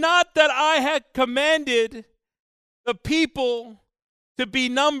it not that I had commanded the people to be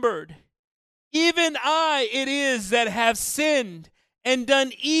numbered? Even I it is that have sinned and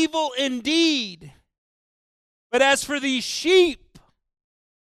done evil indeed. But as for these sheep,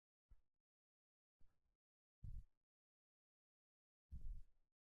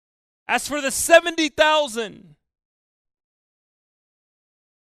 as for the 70,000, it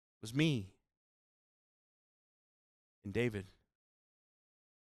was me. And David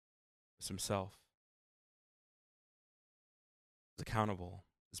was himself. Was accountable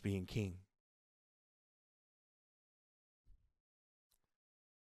as being king.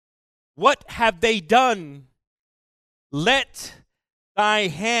 What have they done? Let thy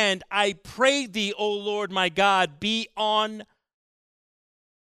hand, I pray thee, O Lord my God, be on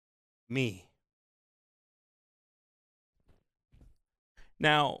me.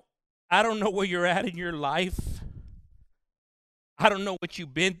 Now, I don't know where you're at in your life. I don't know what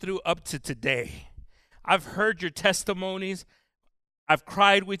you've been through up to today. I've heard your testimonies. I've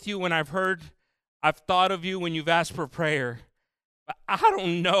cried with you when I've thought of you when you've asked for prayer. But I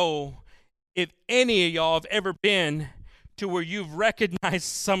don't know if any of y'all have ever been to where you've recognized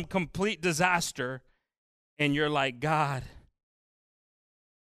some complete disaster and you're like, God,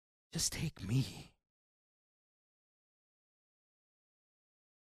 just take me.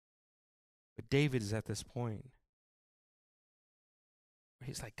 But David is at this point where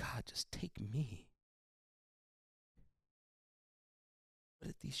he's like, God, just take me. What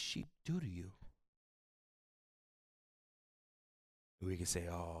did these sheep do to you? We can say,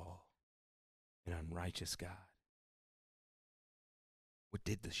 oh, an unrighteous God. What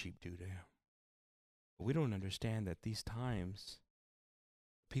did the sheep do to him? But we don't understand that these times,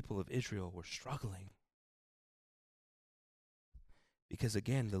 people of Israel were struggling. Because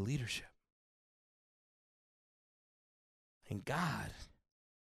again, the leadership. And God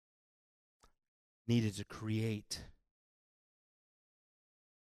needed to create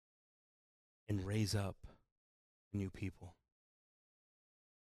and raise up new people.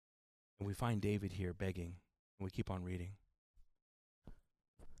 And we find David here begging, and we keep on reading.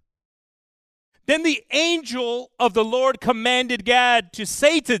 Then the angel of the Lord commanded Gad to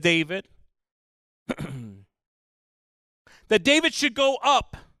say to David that David should go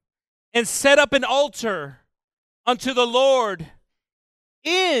up and set up an altar unto the Lord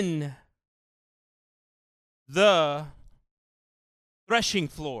in the threshing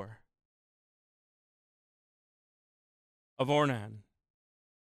floor of Ornan.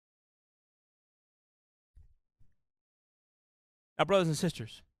 Now, brothers and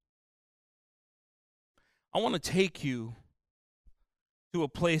sisters, I want to take you to a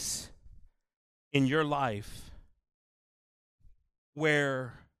place in your life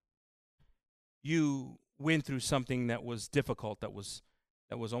where you went through something that was difficult, that was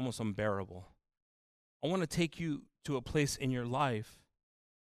almost unbearable. I want to take you to a place in your life,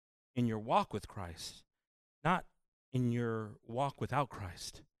 in your walk with Christ, not in your walk without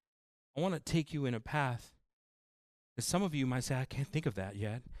Christ. I want to take you in a path, because some of you might say, I can't think of that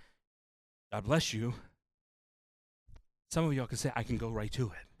yet. God bless you. Some of y'all can say, I can go right to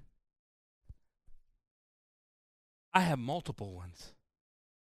it. I have multiple ones.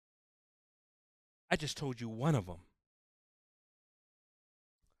 I just told you one of them.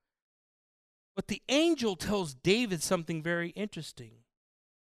 But the angel tells David something very interesting.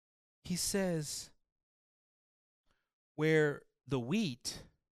 He says, where the wheat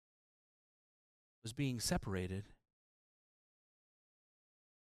was being separated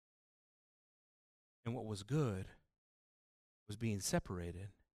and what was good was being separated,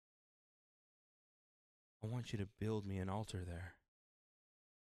 I want you to build me an altar there.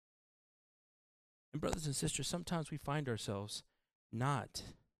 And brothers and sisters, sometimes we find ourselves not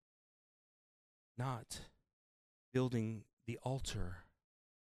building the altar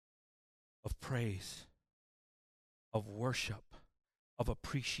of praise, of worship, of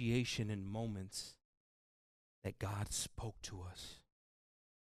appreciation in moments that God spoke to us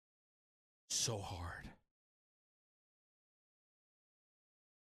so hard.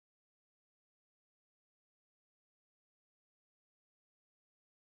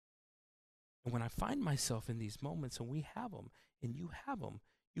 And when I find myself in these moments, and we have them, and you have them,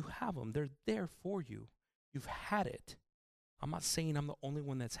 they're there for you. You've had it. I'm not saying I'm the only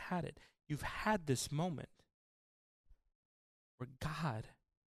one that's had it. You've had this moment where God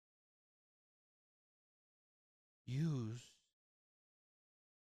used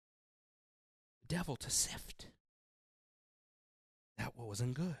the devil to sift that what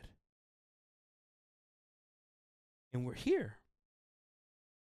wasn't good. And we're here.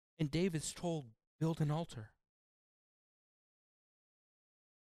 And David's told, build an altar.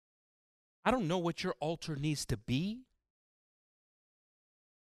 I don't know what your altar needs to be,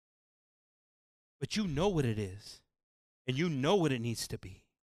 but you know what it is, and you know what it needs to be.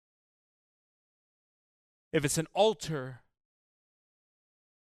 If it's an altar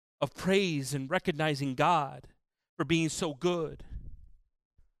of praise and recognizing God for being so good,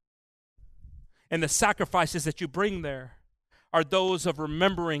 and the sacrifices that you bring there are those of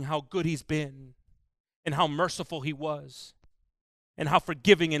remembering how good He's been and how merciful He was and how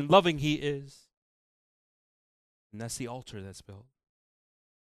forgiving and loving He is. And that's the altar that's built.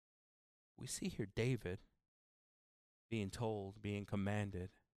 We see here David being told, being commanded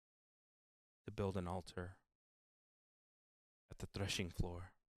to build an altar at the threshing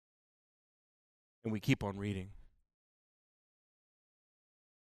floor. And we keep on reading.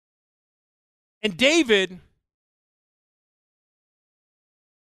 And David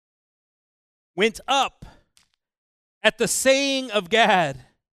went up at the saying of Gad,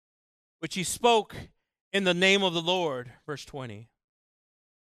 which he spoke in the name of the Lord. Verse 20.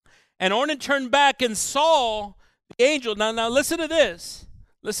 And Ornan turned back and saw the angel. Now listen to this.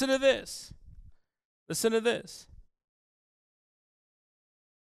 Listen to this. Listen to this.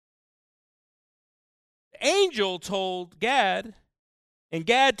 The angel told Gad, and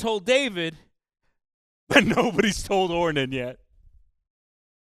Gad told David, but nobody's told Ornan yet.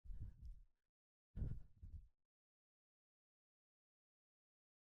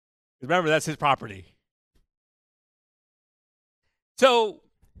 Remember, that's his property. So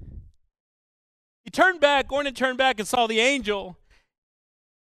Ornan turned back and saw the angel.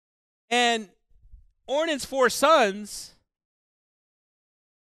 And Ornan's 4 sons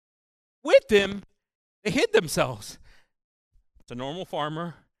with him, they hid themselves. It's a normal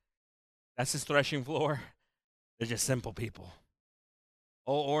farmer. That's his threshing floor. They're just simple people.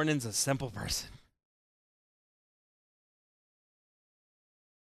 Oh, Ornan's a simple person.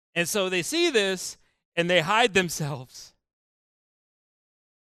 And so they see this and they hide themselves.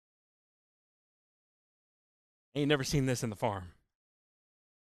 Ain't never seen this in the farm.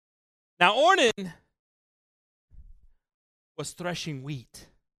 Now, Ornan was threshing wheat.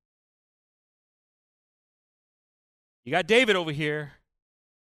 You got David over here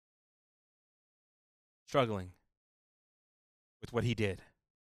struggling with what he did.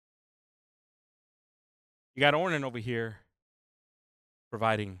 You got Ornan over here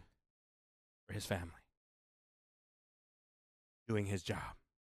providing for his family, doing his job.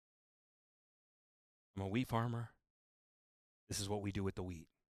 I'm a wheat farmer. This is what we do with the wheat.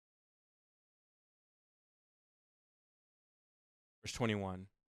 Verse 21.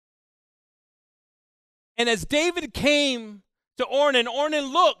 And as David came to Ornan,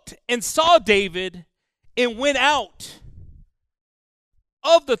 Ornan looked and saw David and went out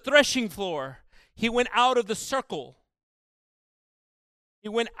of the threshing floor. He went out of the circle. He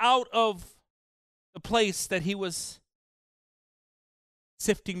went out of the place that he was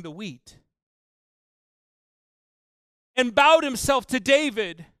sifting the wheat. And bowed himself to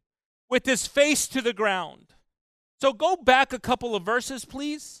David with his face to the ground. So go back a couple of verses,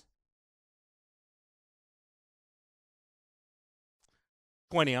 please.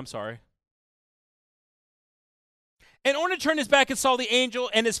 20, I'm sorry. And Ornan turned his back and saw the angel,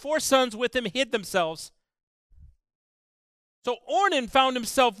 and his 4 sons with him hid themselves. So Ornan found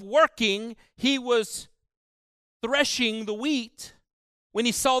himself working. He was threshing the wheat when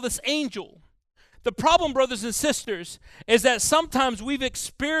he saw this angel. The problem, brothers and sisters, is that sometimes we've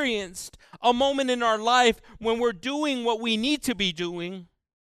experienced a moment in our life when we're doing what we need to be doing.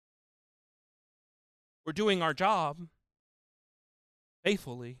 We're doing our job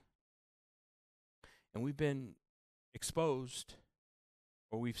faithfully. And we've been exposed,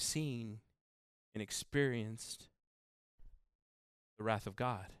 or we've seen and experienced the wrath of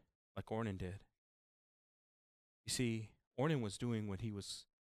God, like Ornan did. You see, Ornan was doing what he was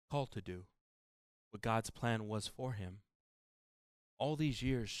called to do, what God's plan was for him. All these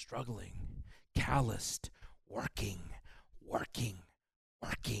years struggling, calloused, working,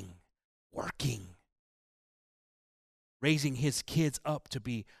 raising his kids up to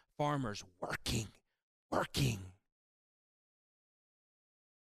be farmers, working.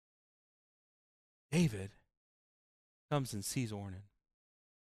 David comes and sees Ornan.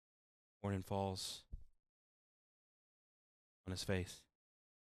 Ornan falls on his face.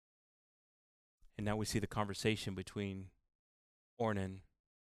 And now we see the conversation between Ornan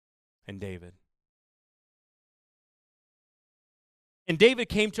and David. And David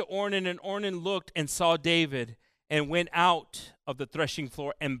came to Ornan, and Ornan looked and saw David and went out of the threshing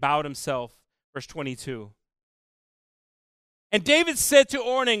floor and bowed himself. Verse 22. And David said to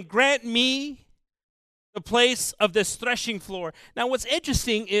Ornan, grant me the place of this threshing floor. Now what's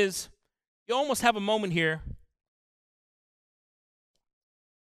interesting is you almost have a moment here.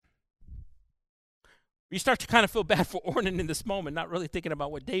 You start to kind of feel bad for Ornan in this moment, not really thinking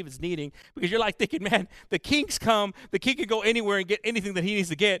about what David's needing, because you're like thinking, man, the king's come, the king can go anywhere and get anything that he needs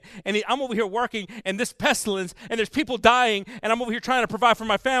to get, and I'm over here working, and this pestilence, and there's people dying, and I'm over here trying to provide for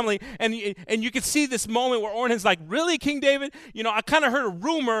my family, and you can see this moment where Ornan's like, really, King David? You know, I kind of heard a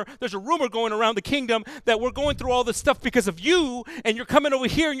rumor, there's a rumor going around the kingdom that we're going through all this stuff because of you, and you're coming over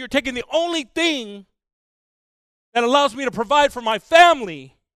here, and you're taking the only thing that allows me to provide for my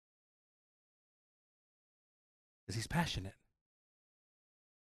family. Because he's passionate.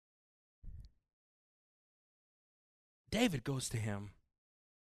 David goes to him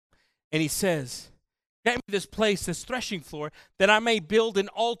and he says, grant me this place, this threshing floor, that I may build an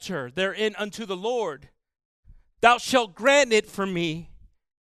altar therein unto the Lord. Thou shalt grant it for me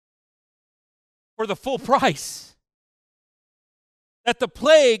for the full price, that the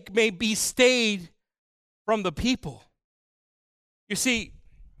plague may be stayed from the people. You see,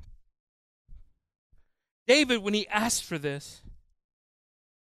 David, when he asked for this,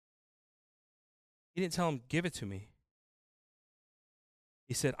 he didn't tell him, give it to me.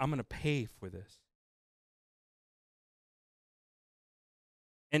 He said, I'm going to pay for this.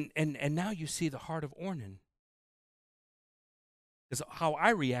 And now you see the heart of Ornan. Because how I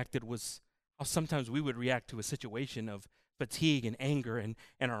reacted was how sometimes we would react to a situation of fatigue and anger and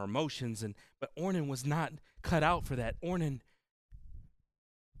our emotions. But Ornan was not cut out for that. Ornan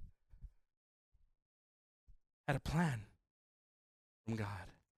had a plan from God,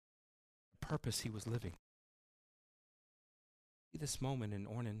 a purpose he was living. See this moment in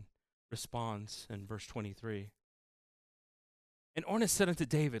Ornan responds in verse 23. And Ornan said unto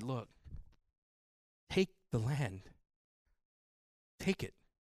David, look, take the land. Take it.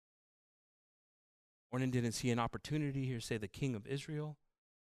 Ornan didn't see an opportunity here to say the king of Israel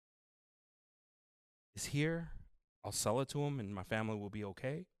is here. I'll sell it to him and my family will be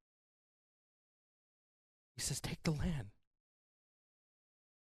okay. He says, take the land.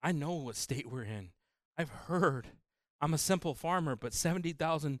 I know what state we're in. I've heard. I'm a simple farmer, but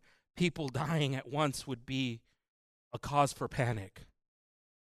 70,000 people dying at once would be a cause for panic.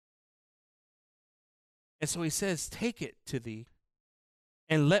 And so he says, take it to thee,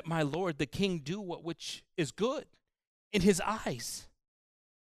 and let my lord the king do what which is good in his eyes.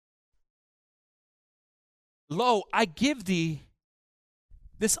 Lo, I give thee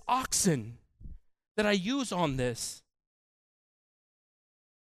this oxen that I use on this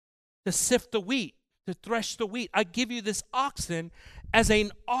to sift the wheat, to thresh the wheat. I give you this oxen as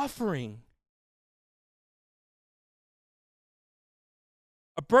an offering,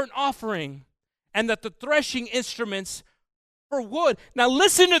 a burnt offering, and that the threshing instruments for wood. Now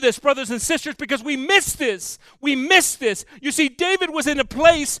listen to this, brothers and sisters, because we miss this. We miss this. You see, David was in a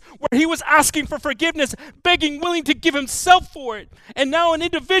place where he was asking for forgiveness, begging, willing to give himself for it. And now an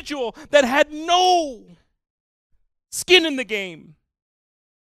individual that had no skin in the game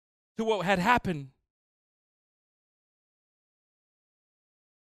to what had happened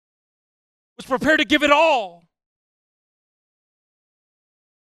was prepared to give it all.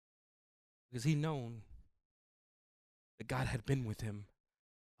 Because he known that God had been with him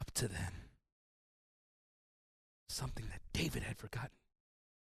up to then. Something that David had forgotten.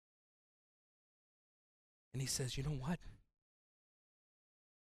 And he says, you know what?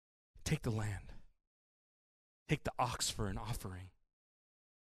 Take the land. Take the ox for an offering.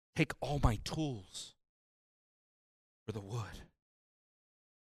 Take all my tools for the wood.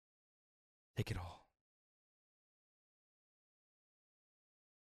 Take it all.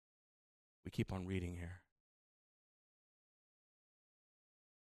 We keep on reading here.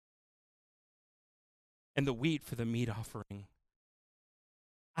 And the wheat for the meat offering.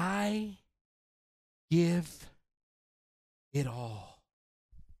 I give it all.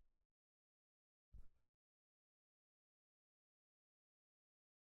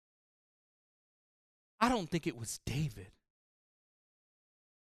 I don't think it was David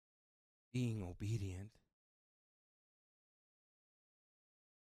being obedient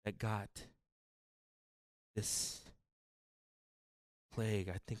that got this plague.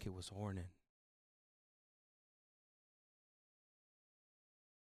 I think it was Ornan.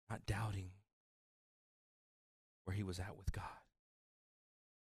 Not doubting where he was at with God.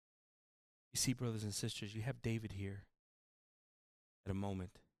 You see, brothers and sisters, you have David here at a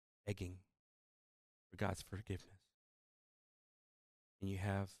moment begging for God's forgiveness. And you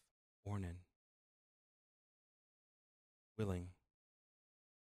have Ornan willing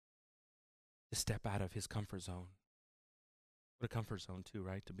to step out of his comfort zone. What a comfort zone too,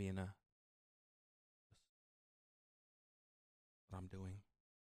 right? To be in what I'm doing.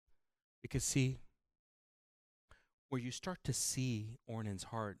 Because see, where you start to see Ornan's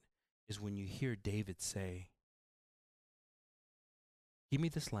heart is when you hear David say, give me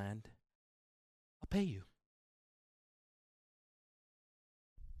this land, I'll pay you.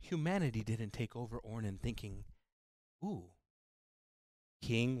 Humanity didn't take over Ornan thinking, ooh,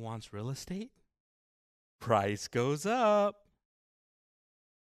 king wants real estate? Price goes up.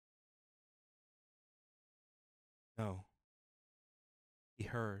 No. He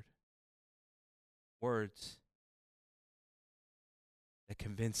heard words that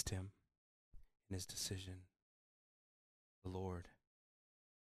convinced him in his decision. The Lord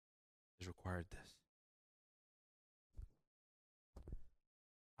has required this.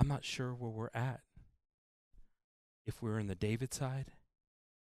 I'm not sure where we're at. If we're in the David side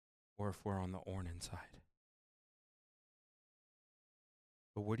or if we're on the Ornan side.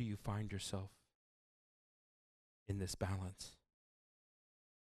 But where do you find yourself in this balance?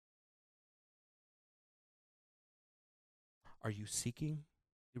 Are you seeking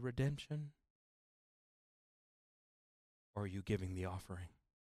the redemption? Or are you giving the offering?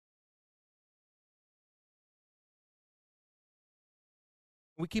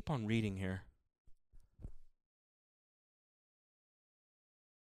 We keep on reading here.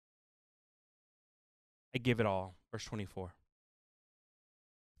 I give it all. Verse 24.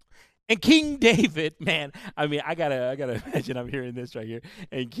 And King David, man, I mean, I gotta imagine I'm hearing this right here.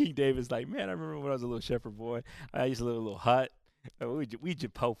 And King David's like, man, I remember when I was a little shepherd boy. I used to live in a little hut. We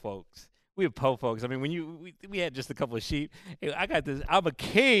just po folks. We were po folks. I mean, when we had just a couple of sheep. Hey, I got this. I'm a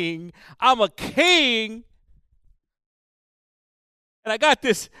king. And I got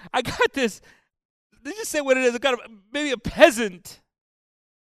this, let's just say what it is. Maybe a peasant.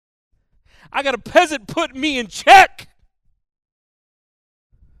 I got a peasant put me in check,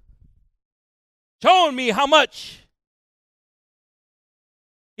 showing me how much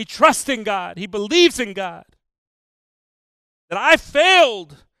he trusts in God, he believes in God. That I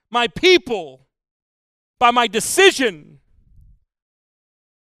failed my people by my decision,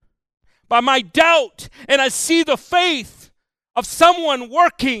 by my doubt, and I see the faith of someone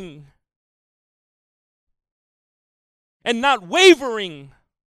working and not wavering,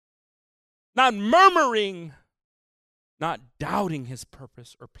 not murmuring, not doubting his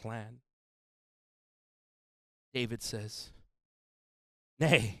purpose or plan. David says,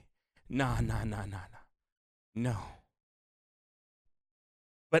 nay, no.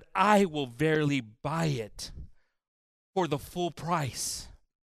 But I will verily buy it for the full price.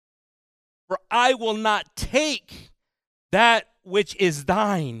 For I will not take that which is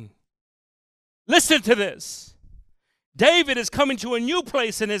thine. Listen to this. David is coming to a new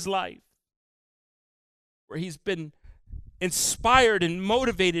place in his life where he's been inspired and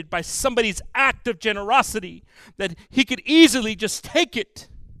motivated by somebody's act of generosity that he could easily just take it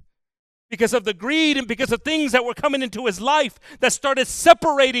because of the greed and because of things that were coming into his life that started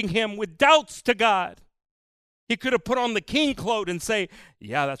separating him with doubts to God. He could have put on the king cloak and say,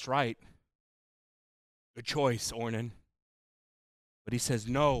 yeah, that's right. Good choice, Ornan. But he says,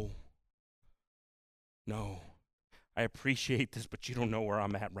 no. I appreciate this, but you don't know where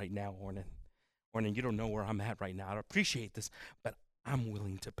I'm at right now, Ornan. Ornan, you don't know where I'm at right now. I appreciate this, but I'm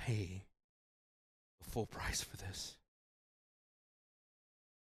willing to pay the full price for this.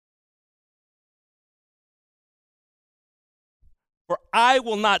 For I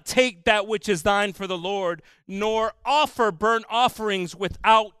will not take that which is thine for the Lord, nor offer burnt offerings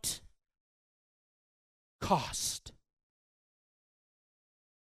without cost.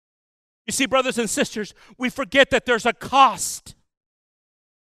 You see, brothers and sisters, we forget that there's a cost.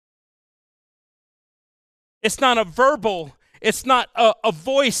 It's not a verbal, it's not a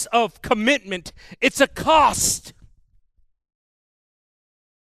voice of commitment, it's a cost.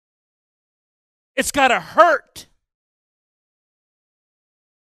 It's got to hurt.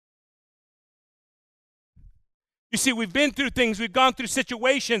 You see, we've been through things, we've gone through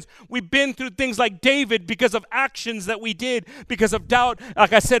situations, we've been through things like David because of actions that we did, because of doubt,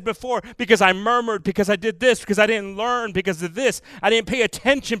 like I said before, because I murmured, because I did this, because I didn't learn, because of this, I didn't pay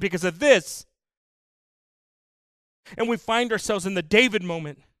attention because of this. And we find ourselves in the David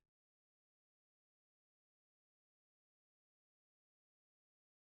moment.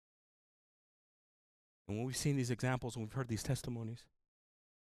 And when we've seen these examples and we've heard these testimonies,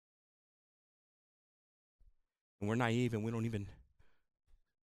 and we're naive and we don't even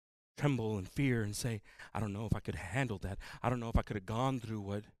tremble and fear and say, I don't know if I could have handled that. I don't know if I could have gone through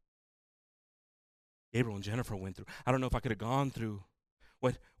what Gabriel and Jennifer went through. I don't know if I could have gone through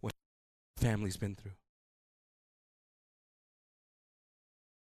what family's been through.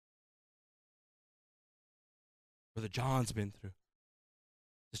 Brother John's been through.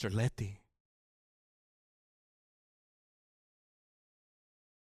 Sister Letty.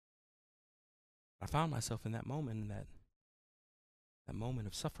 I found myself in that moment, in that moment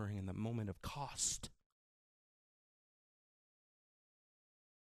of suffering, in that moment of cost.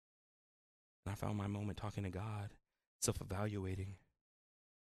 And I found my moment talking to God, self-evaluating.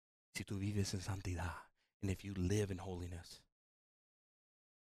 Si tú vives en santidad, and if you live in holiness.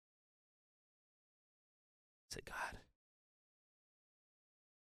 I said, God,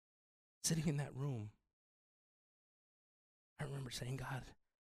 sitting in that room, I remember saying, God,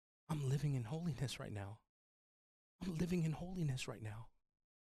 I'm living in holiness right now. I'm living in holiness right now.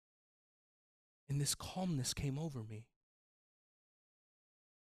 And this calmness came over me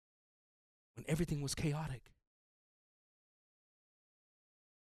when everything was chaotic.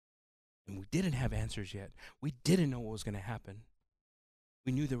 And we didn't have answers yet. We didn't know what was going to happen.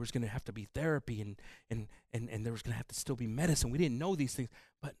 We knew there was going to have to be therapy and there was going to have to still be medicine. We didn't know these things.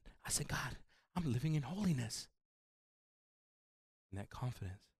 But I said, God, I'm living in holiness. And that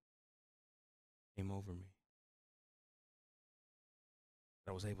confidence came over me.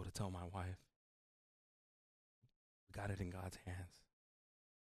 I was able to tell my wife, we got it in God's hands.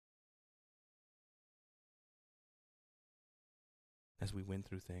 As we went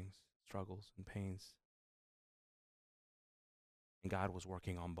through things, struggles and pains. And God was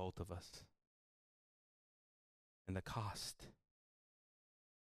working on both of us. And the cost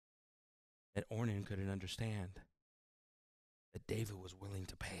that Ornan couldn't understand, that David was willing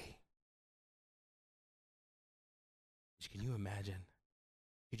to pay. Can you imagine?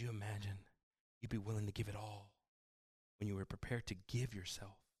 Could you imagine? You'd be willing to give it all when you were prepared to give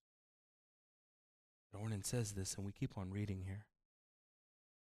yourself. Ornan says this, and we keep on reading here.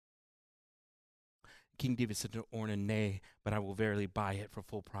 King David said to Ornan, "Nay, but I will verily buy it for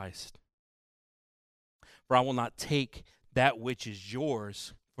full price. For I will not take that which is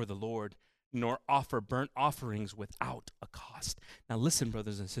yours for the Lord, nor offer burnt offerings without a cost." Now listen,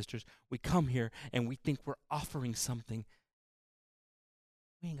 brothers and sisters, we come here and we think we're offering something.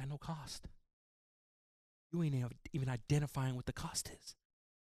 We ain't got no cost. You ain't even identifying what the cost is.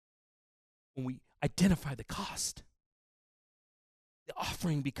 When we identify the cost, the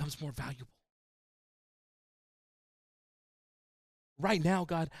offering becomes more valuable. Right now,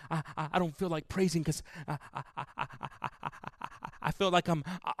 God, I don't feel like praising because I feel like I'm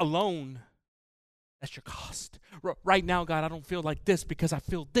alone. That's your cost. Right now, God, I don't feel like this because I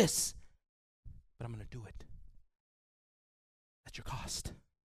feel this, but I'm going to do it. That's your cost.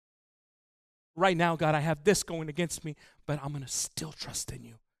 Right now, God, I have this going against me, but I'm going to still trust in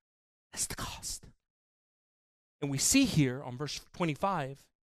you. That's the cost. And we see here on verse 25.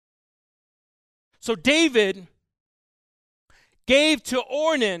 So David gave to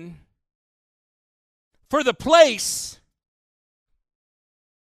Ornan for the place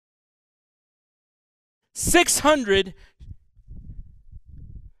 600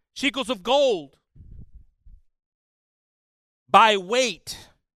 shekels of gold by weight.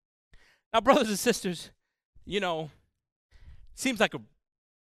 Now, brothers and sisters, seems like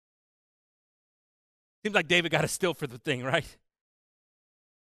David got a steal for the thing, right?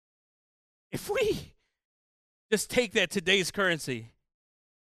 If we just take that today's currency,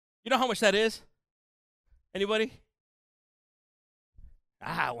 you know how much that is? Anybody?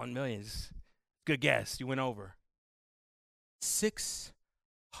 1 million. Good guess. You went over.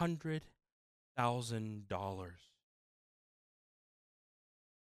 $600,000.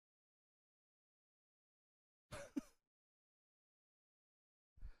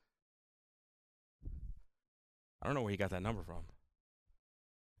 I don't know where he got that number from,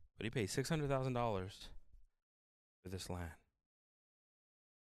 but he paid $600,000 for this land.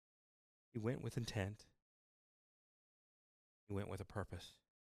 He went with intent. He went with a purpose.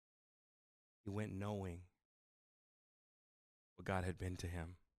 He went knowing what God had been to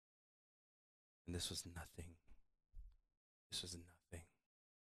him. And this was nothing. This was nothing.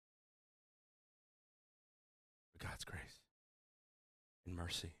 For God's grace and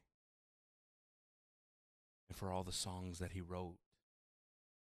mercy. And for all the songs that he wrote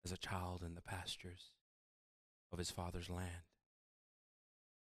as a child in the pastures of his father's land,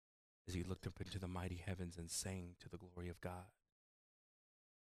 as he looked up into the mighty heavens and sang to the glory of God.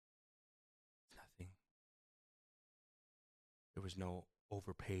 Nothing. There was no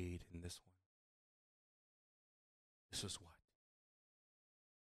overpaid in this one. This was what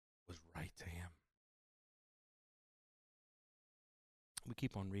was right to him. We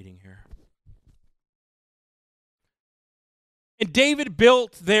keep on reading here. And David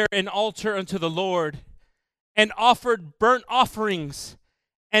built there an altar unto the Lord and offered burnt offerings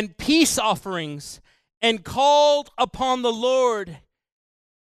and peace offerings and called upon the Lord.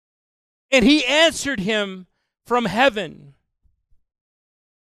 And he answered him from heaven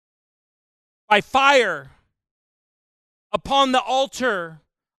by fire upon the altar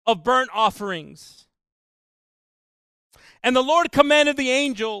of burnt offerings. And the Lord commanded the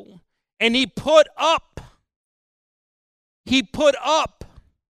angel, and he put up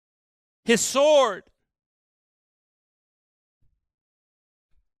his sword.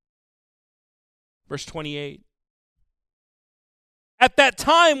 Verse 28. At that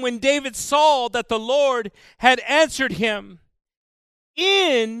time when David saw that the Lord had answered him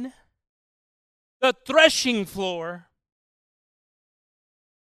in the threshing floor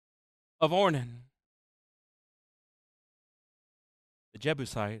of Ornan, the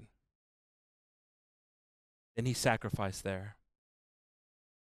Jebusite, then he sacrificed there.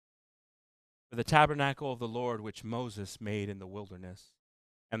 For the tabernacle of the Lord which Moses made in the wilderness,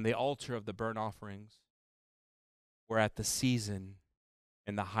 and the altar of the burnt offerings were at the season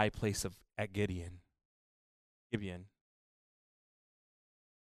in the high place at Gibeon.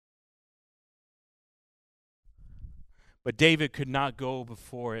 But David could not go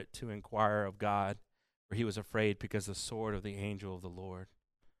before it to inquire of God, for he was afraid because of the sword of the angel of the Lord.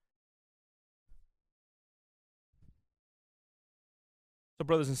 So,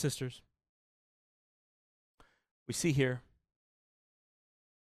 brothers and sisters, we see here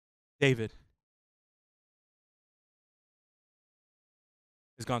David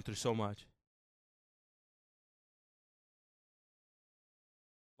has gone through so much.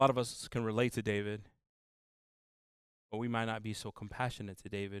 A lot of us can relate to David, but we might not be so compassionate to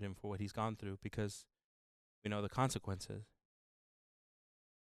David and for what he's gone through, because we know the consequences.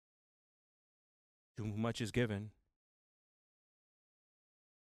 Too much is given,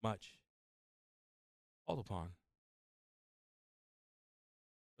 much called upon.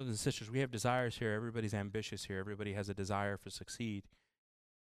 Brothers and sisters, we have desires here. Everybody's ambitious here. Everybody has a desire to succeed.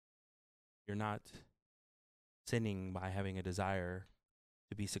 You're not sinning by having a desire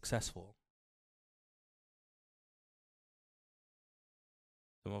to be successful.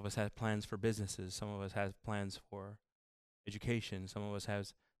 Some of us have plans for businesses. Some of us have plans for education. Some of us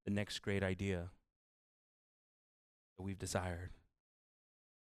have the next great idea that we've desired.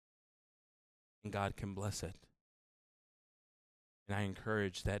 And God can bless it. And I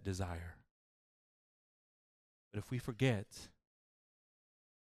encourage that desire. But if we forget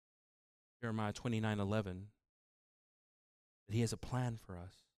Jeremiah 29:11, that he has a plan for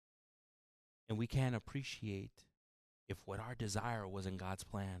us, and we can't appreciate if what our desire was in God's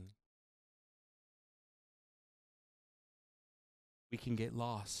plan, we can get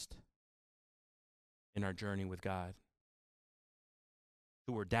lost in our journey with God,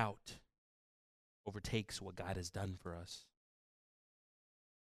 to where doubt overtakes what God has done for us.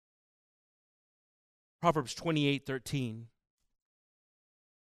 Proverbs 28:13.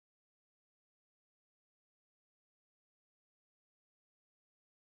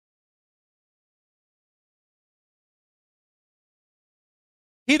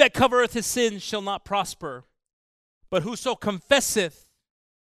 He that covereth his sins shall not prosper, but whoso confesseth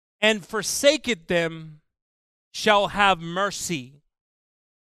and forsaketh them shall have mercy.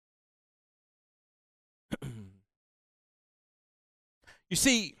 You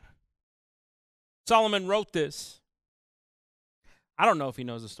see, Solomon wrote this. I don't know if he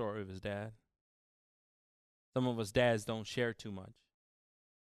knows the story of his dad. Some of us dads don't share too much.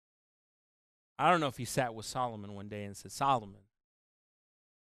 I don't know if he sat with Solomon one day and said, Solomon,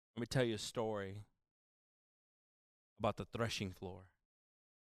 let me tell you a story about the threshing floor.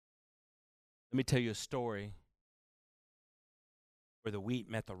 Let me tell you a story where the wheat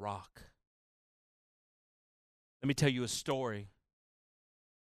met the rock. Let me tell you a story.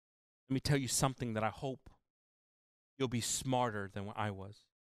 Let me tell you something that I hope you'll be smarter than what I was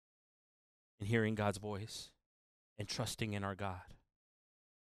in hearing God's voice and trusting in our God.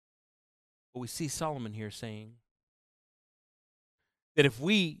 But we see Solomon here saying that if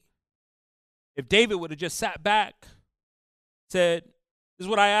David would have just sat back, said, this is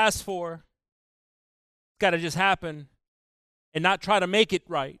what I asked for, it's got to just happen, and not try to make it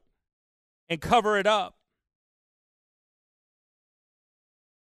right and cover it up,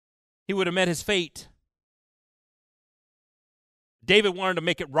 he would have met his fate. David wanted to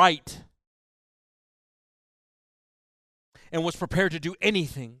make it right and was prepared to do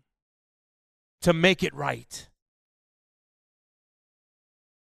anything to make it right.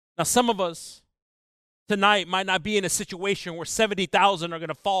 Now, some of us tonight might not be in a situation where 70,000 are going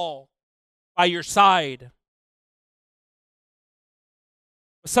to fall by your side.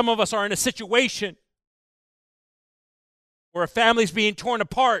 Some of us are in a situation where a family's being torn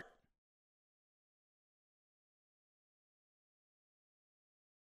apart.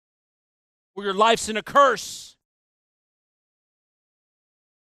 Where your life's in a curse.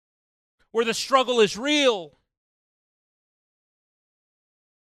 Where the struggle is real.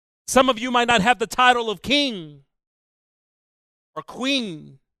 Some of you might not have the title of king or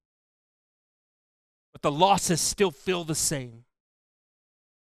queen, but the losses still feel the same.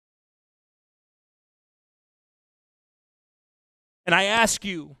 And I ask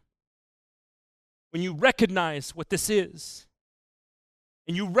you, when you recognize what this is,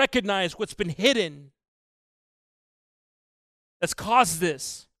 and you recognize what's been hidden that's caused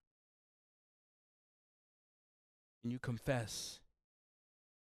this, and you confess,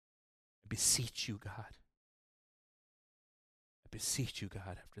 I beseech you, God. I beseech you,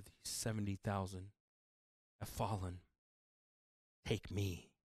 God, after these 70,000 have fallen, take me.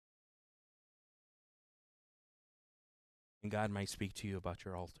 And God might speak to you about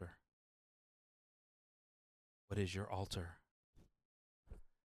your altar. What is your altar?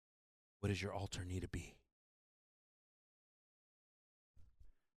 What does your altar need to be?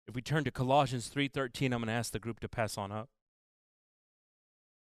 If we turn to Colossians 3:13, I'm going to ask the group to pass on up.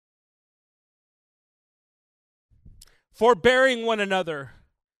 Forbearing one another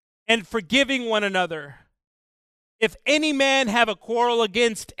and forgiving one another, if any man have a quarrel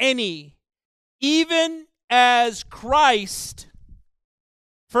against any, even as Christ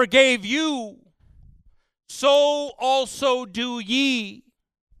forgave you, so also do ye.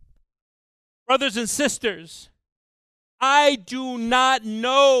 Brothers and sisters, I do not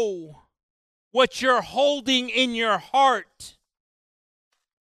know what you're holding in your heart.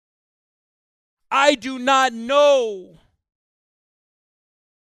 I do not know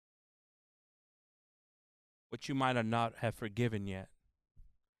what you might not have forgiven yet.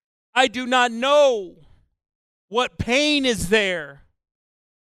 I do not know what pain is there,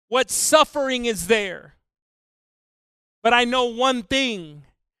 what suffering is there. But I know one thing,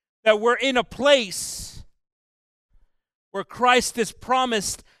 that we're in a place where Christ has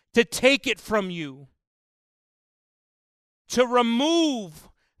promised to take it from you, to remove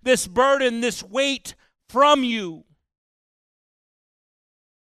this burden, this weight from you.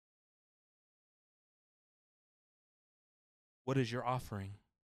 What is your offering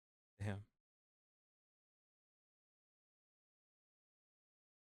to him?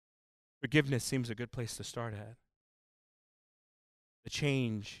 Forgiveness seems a good place to start at. The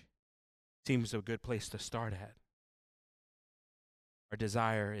change seems a good place to start at. Our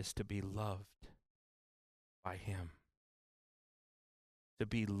desire is to be loved by him. To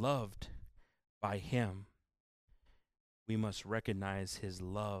be loved by him, we must recognize his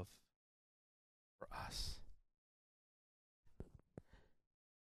love for us.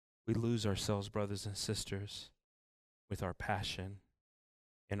 We lose ourselves, brothers and sisters, with our passion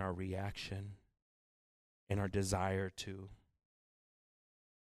and our reaction and our desire to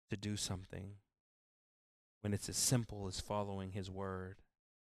do something, when it's as simple as following his word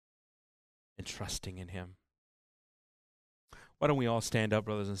and trusting in him. Why don't we all stand up,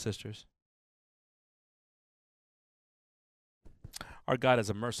 brothers and sisters? Our God is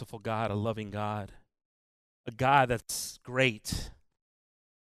a merciful God, a loving God, a God that's great.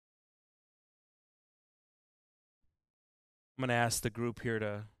 I'm going to ask the group here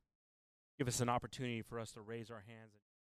to give us an opportunity for us to raise our hands.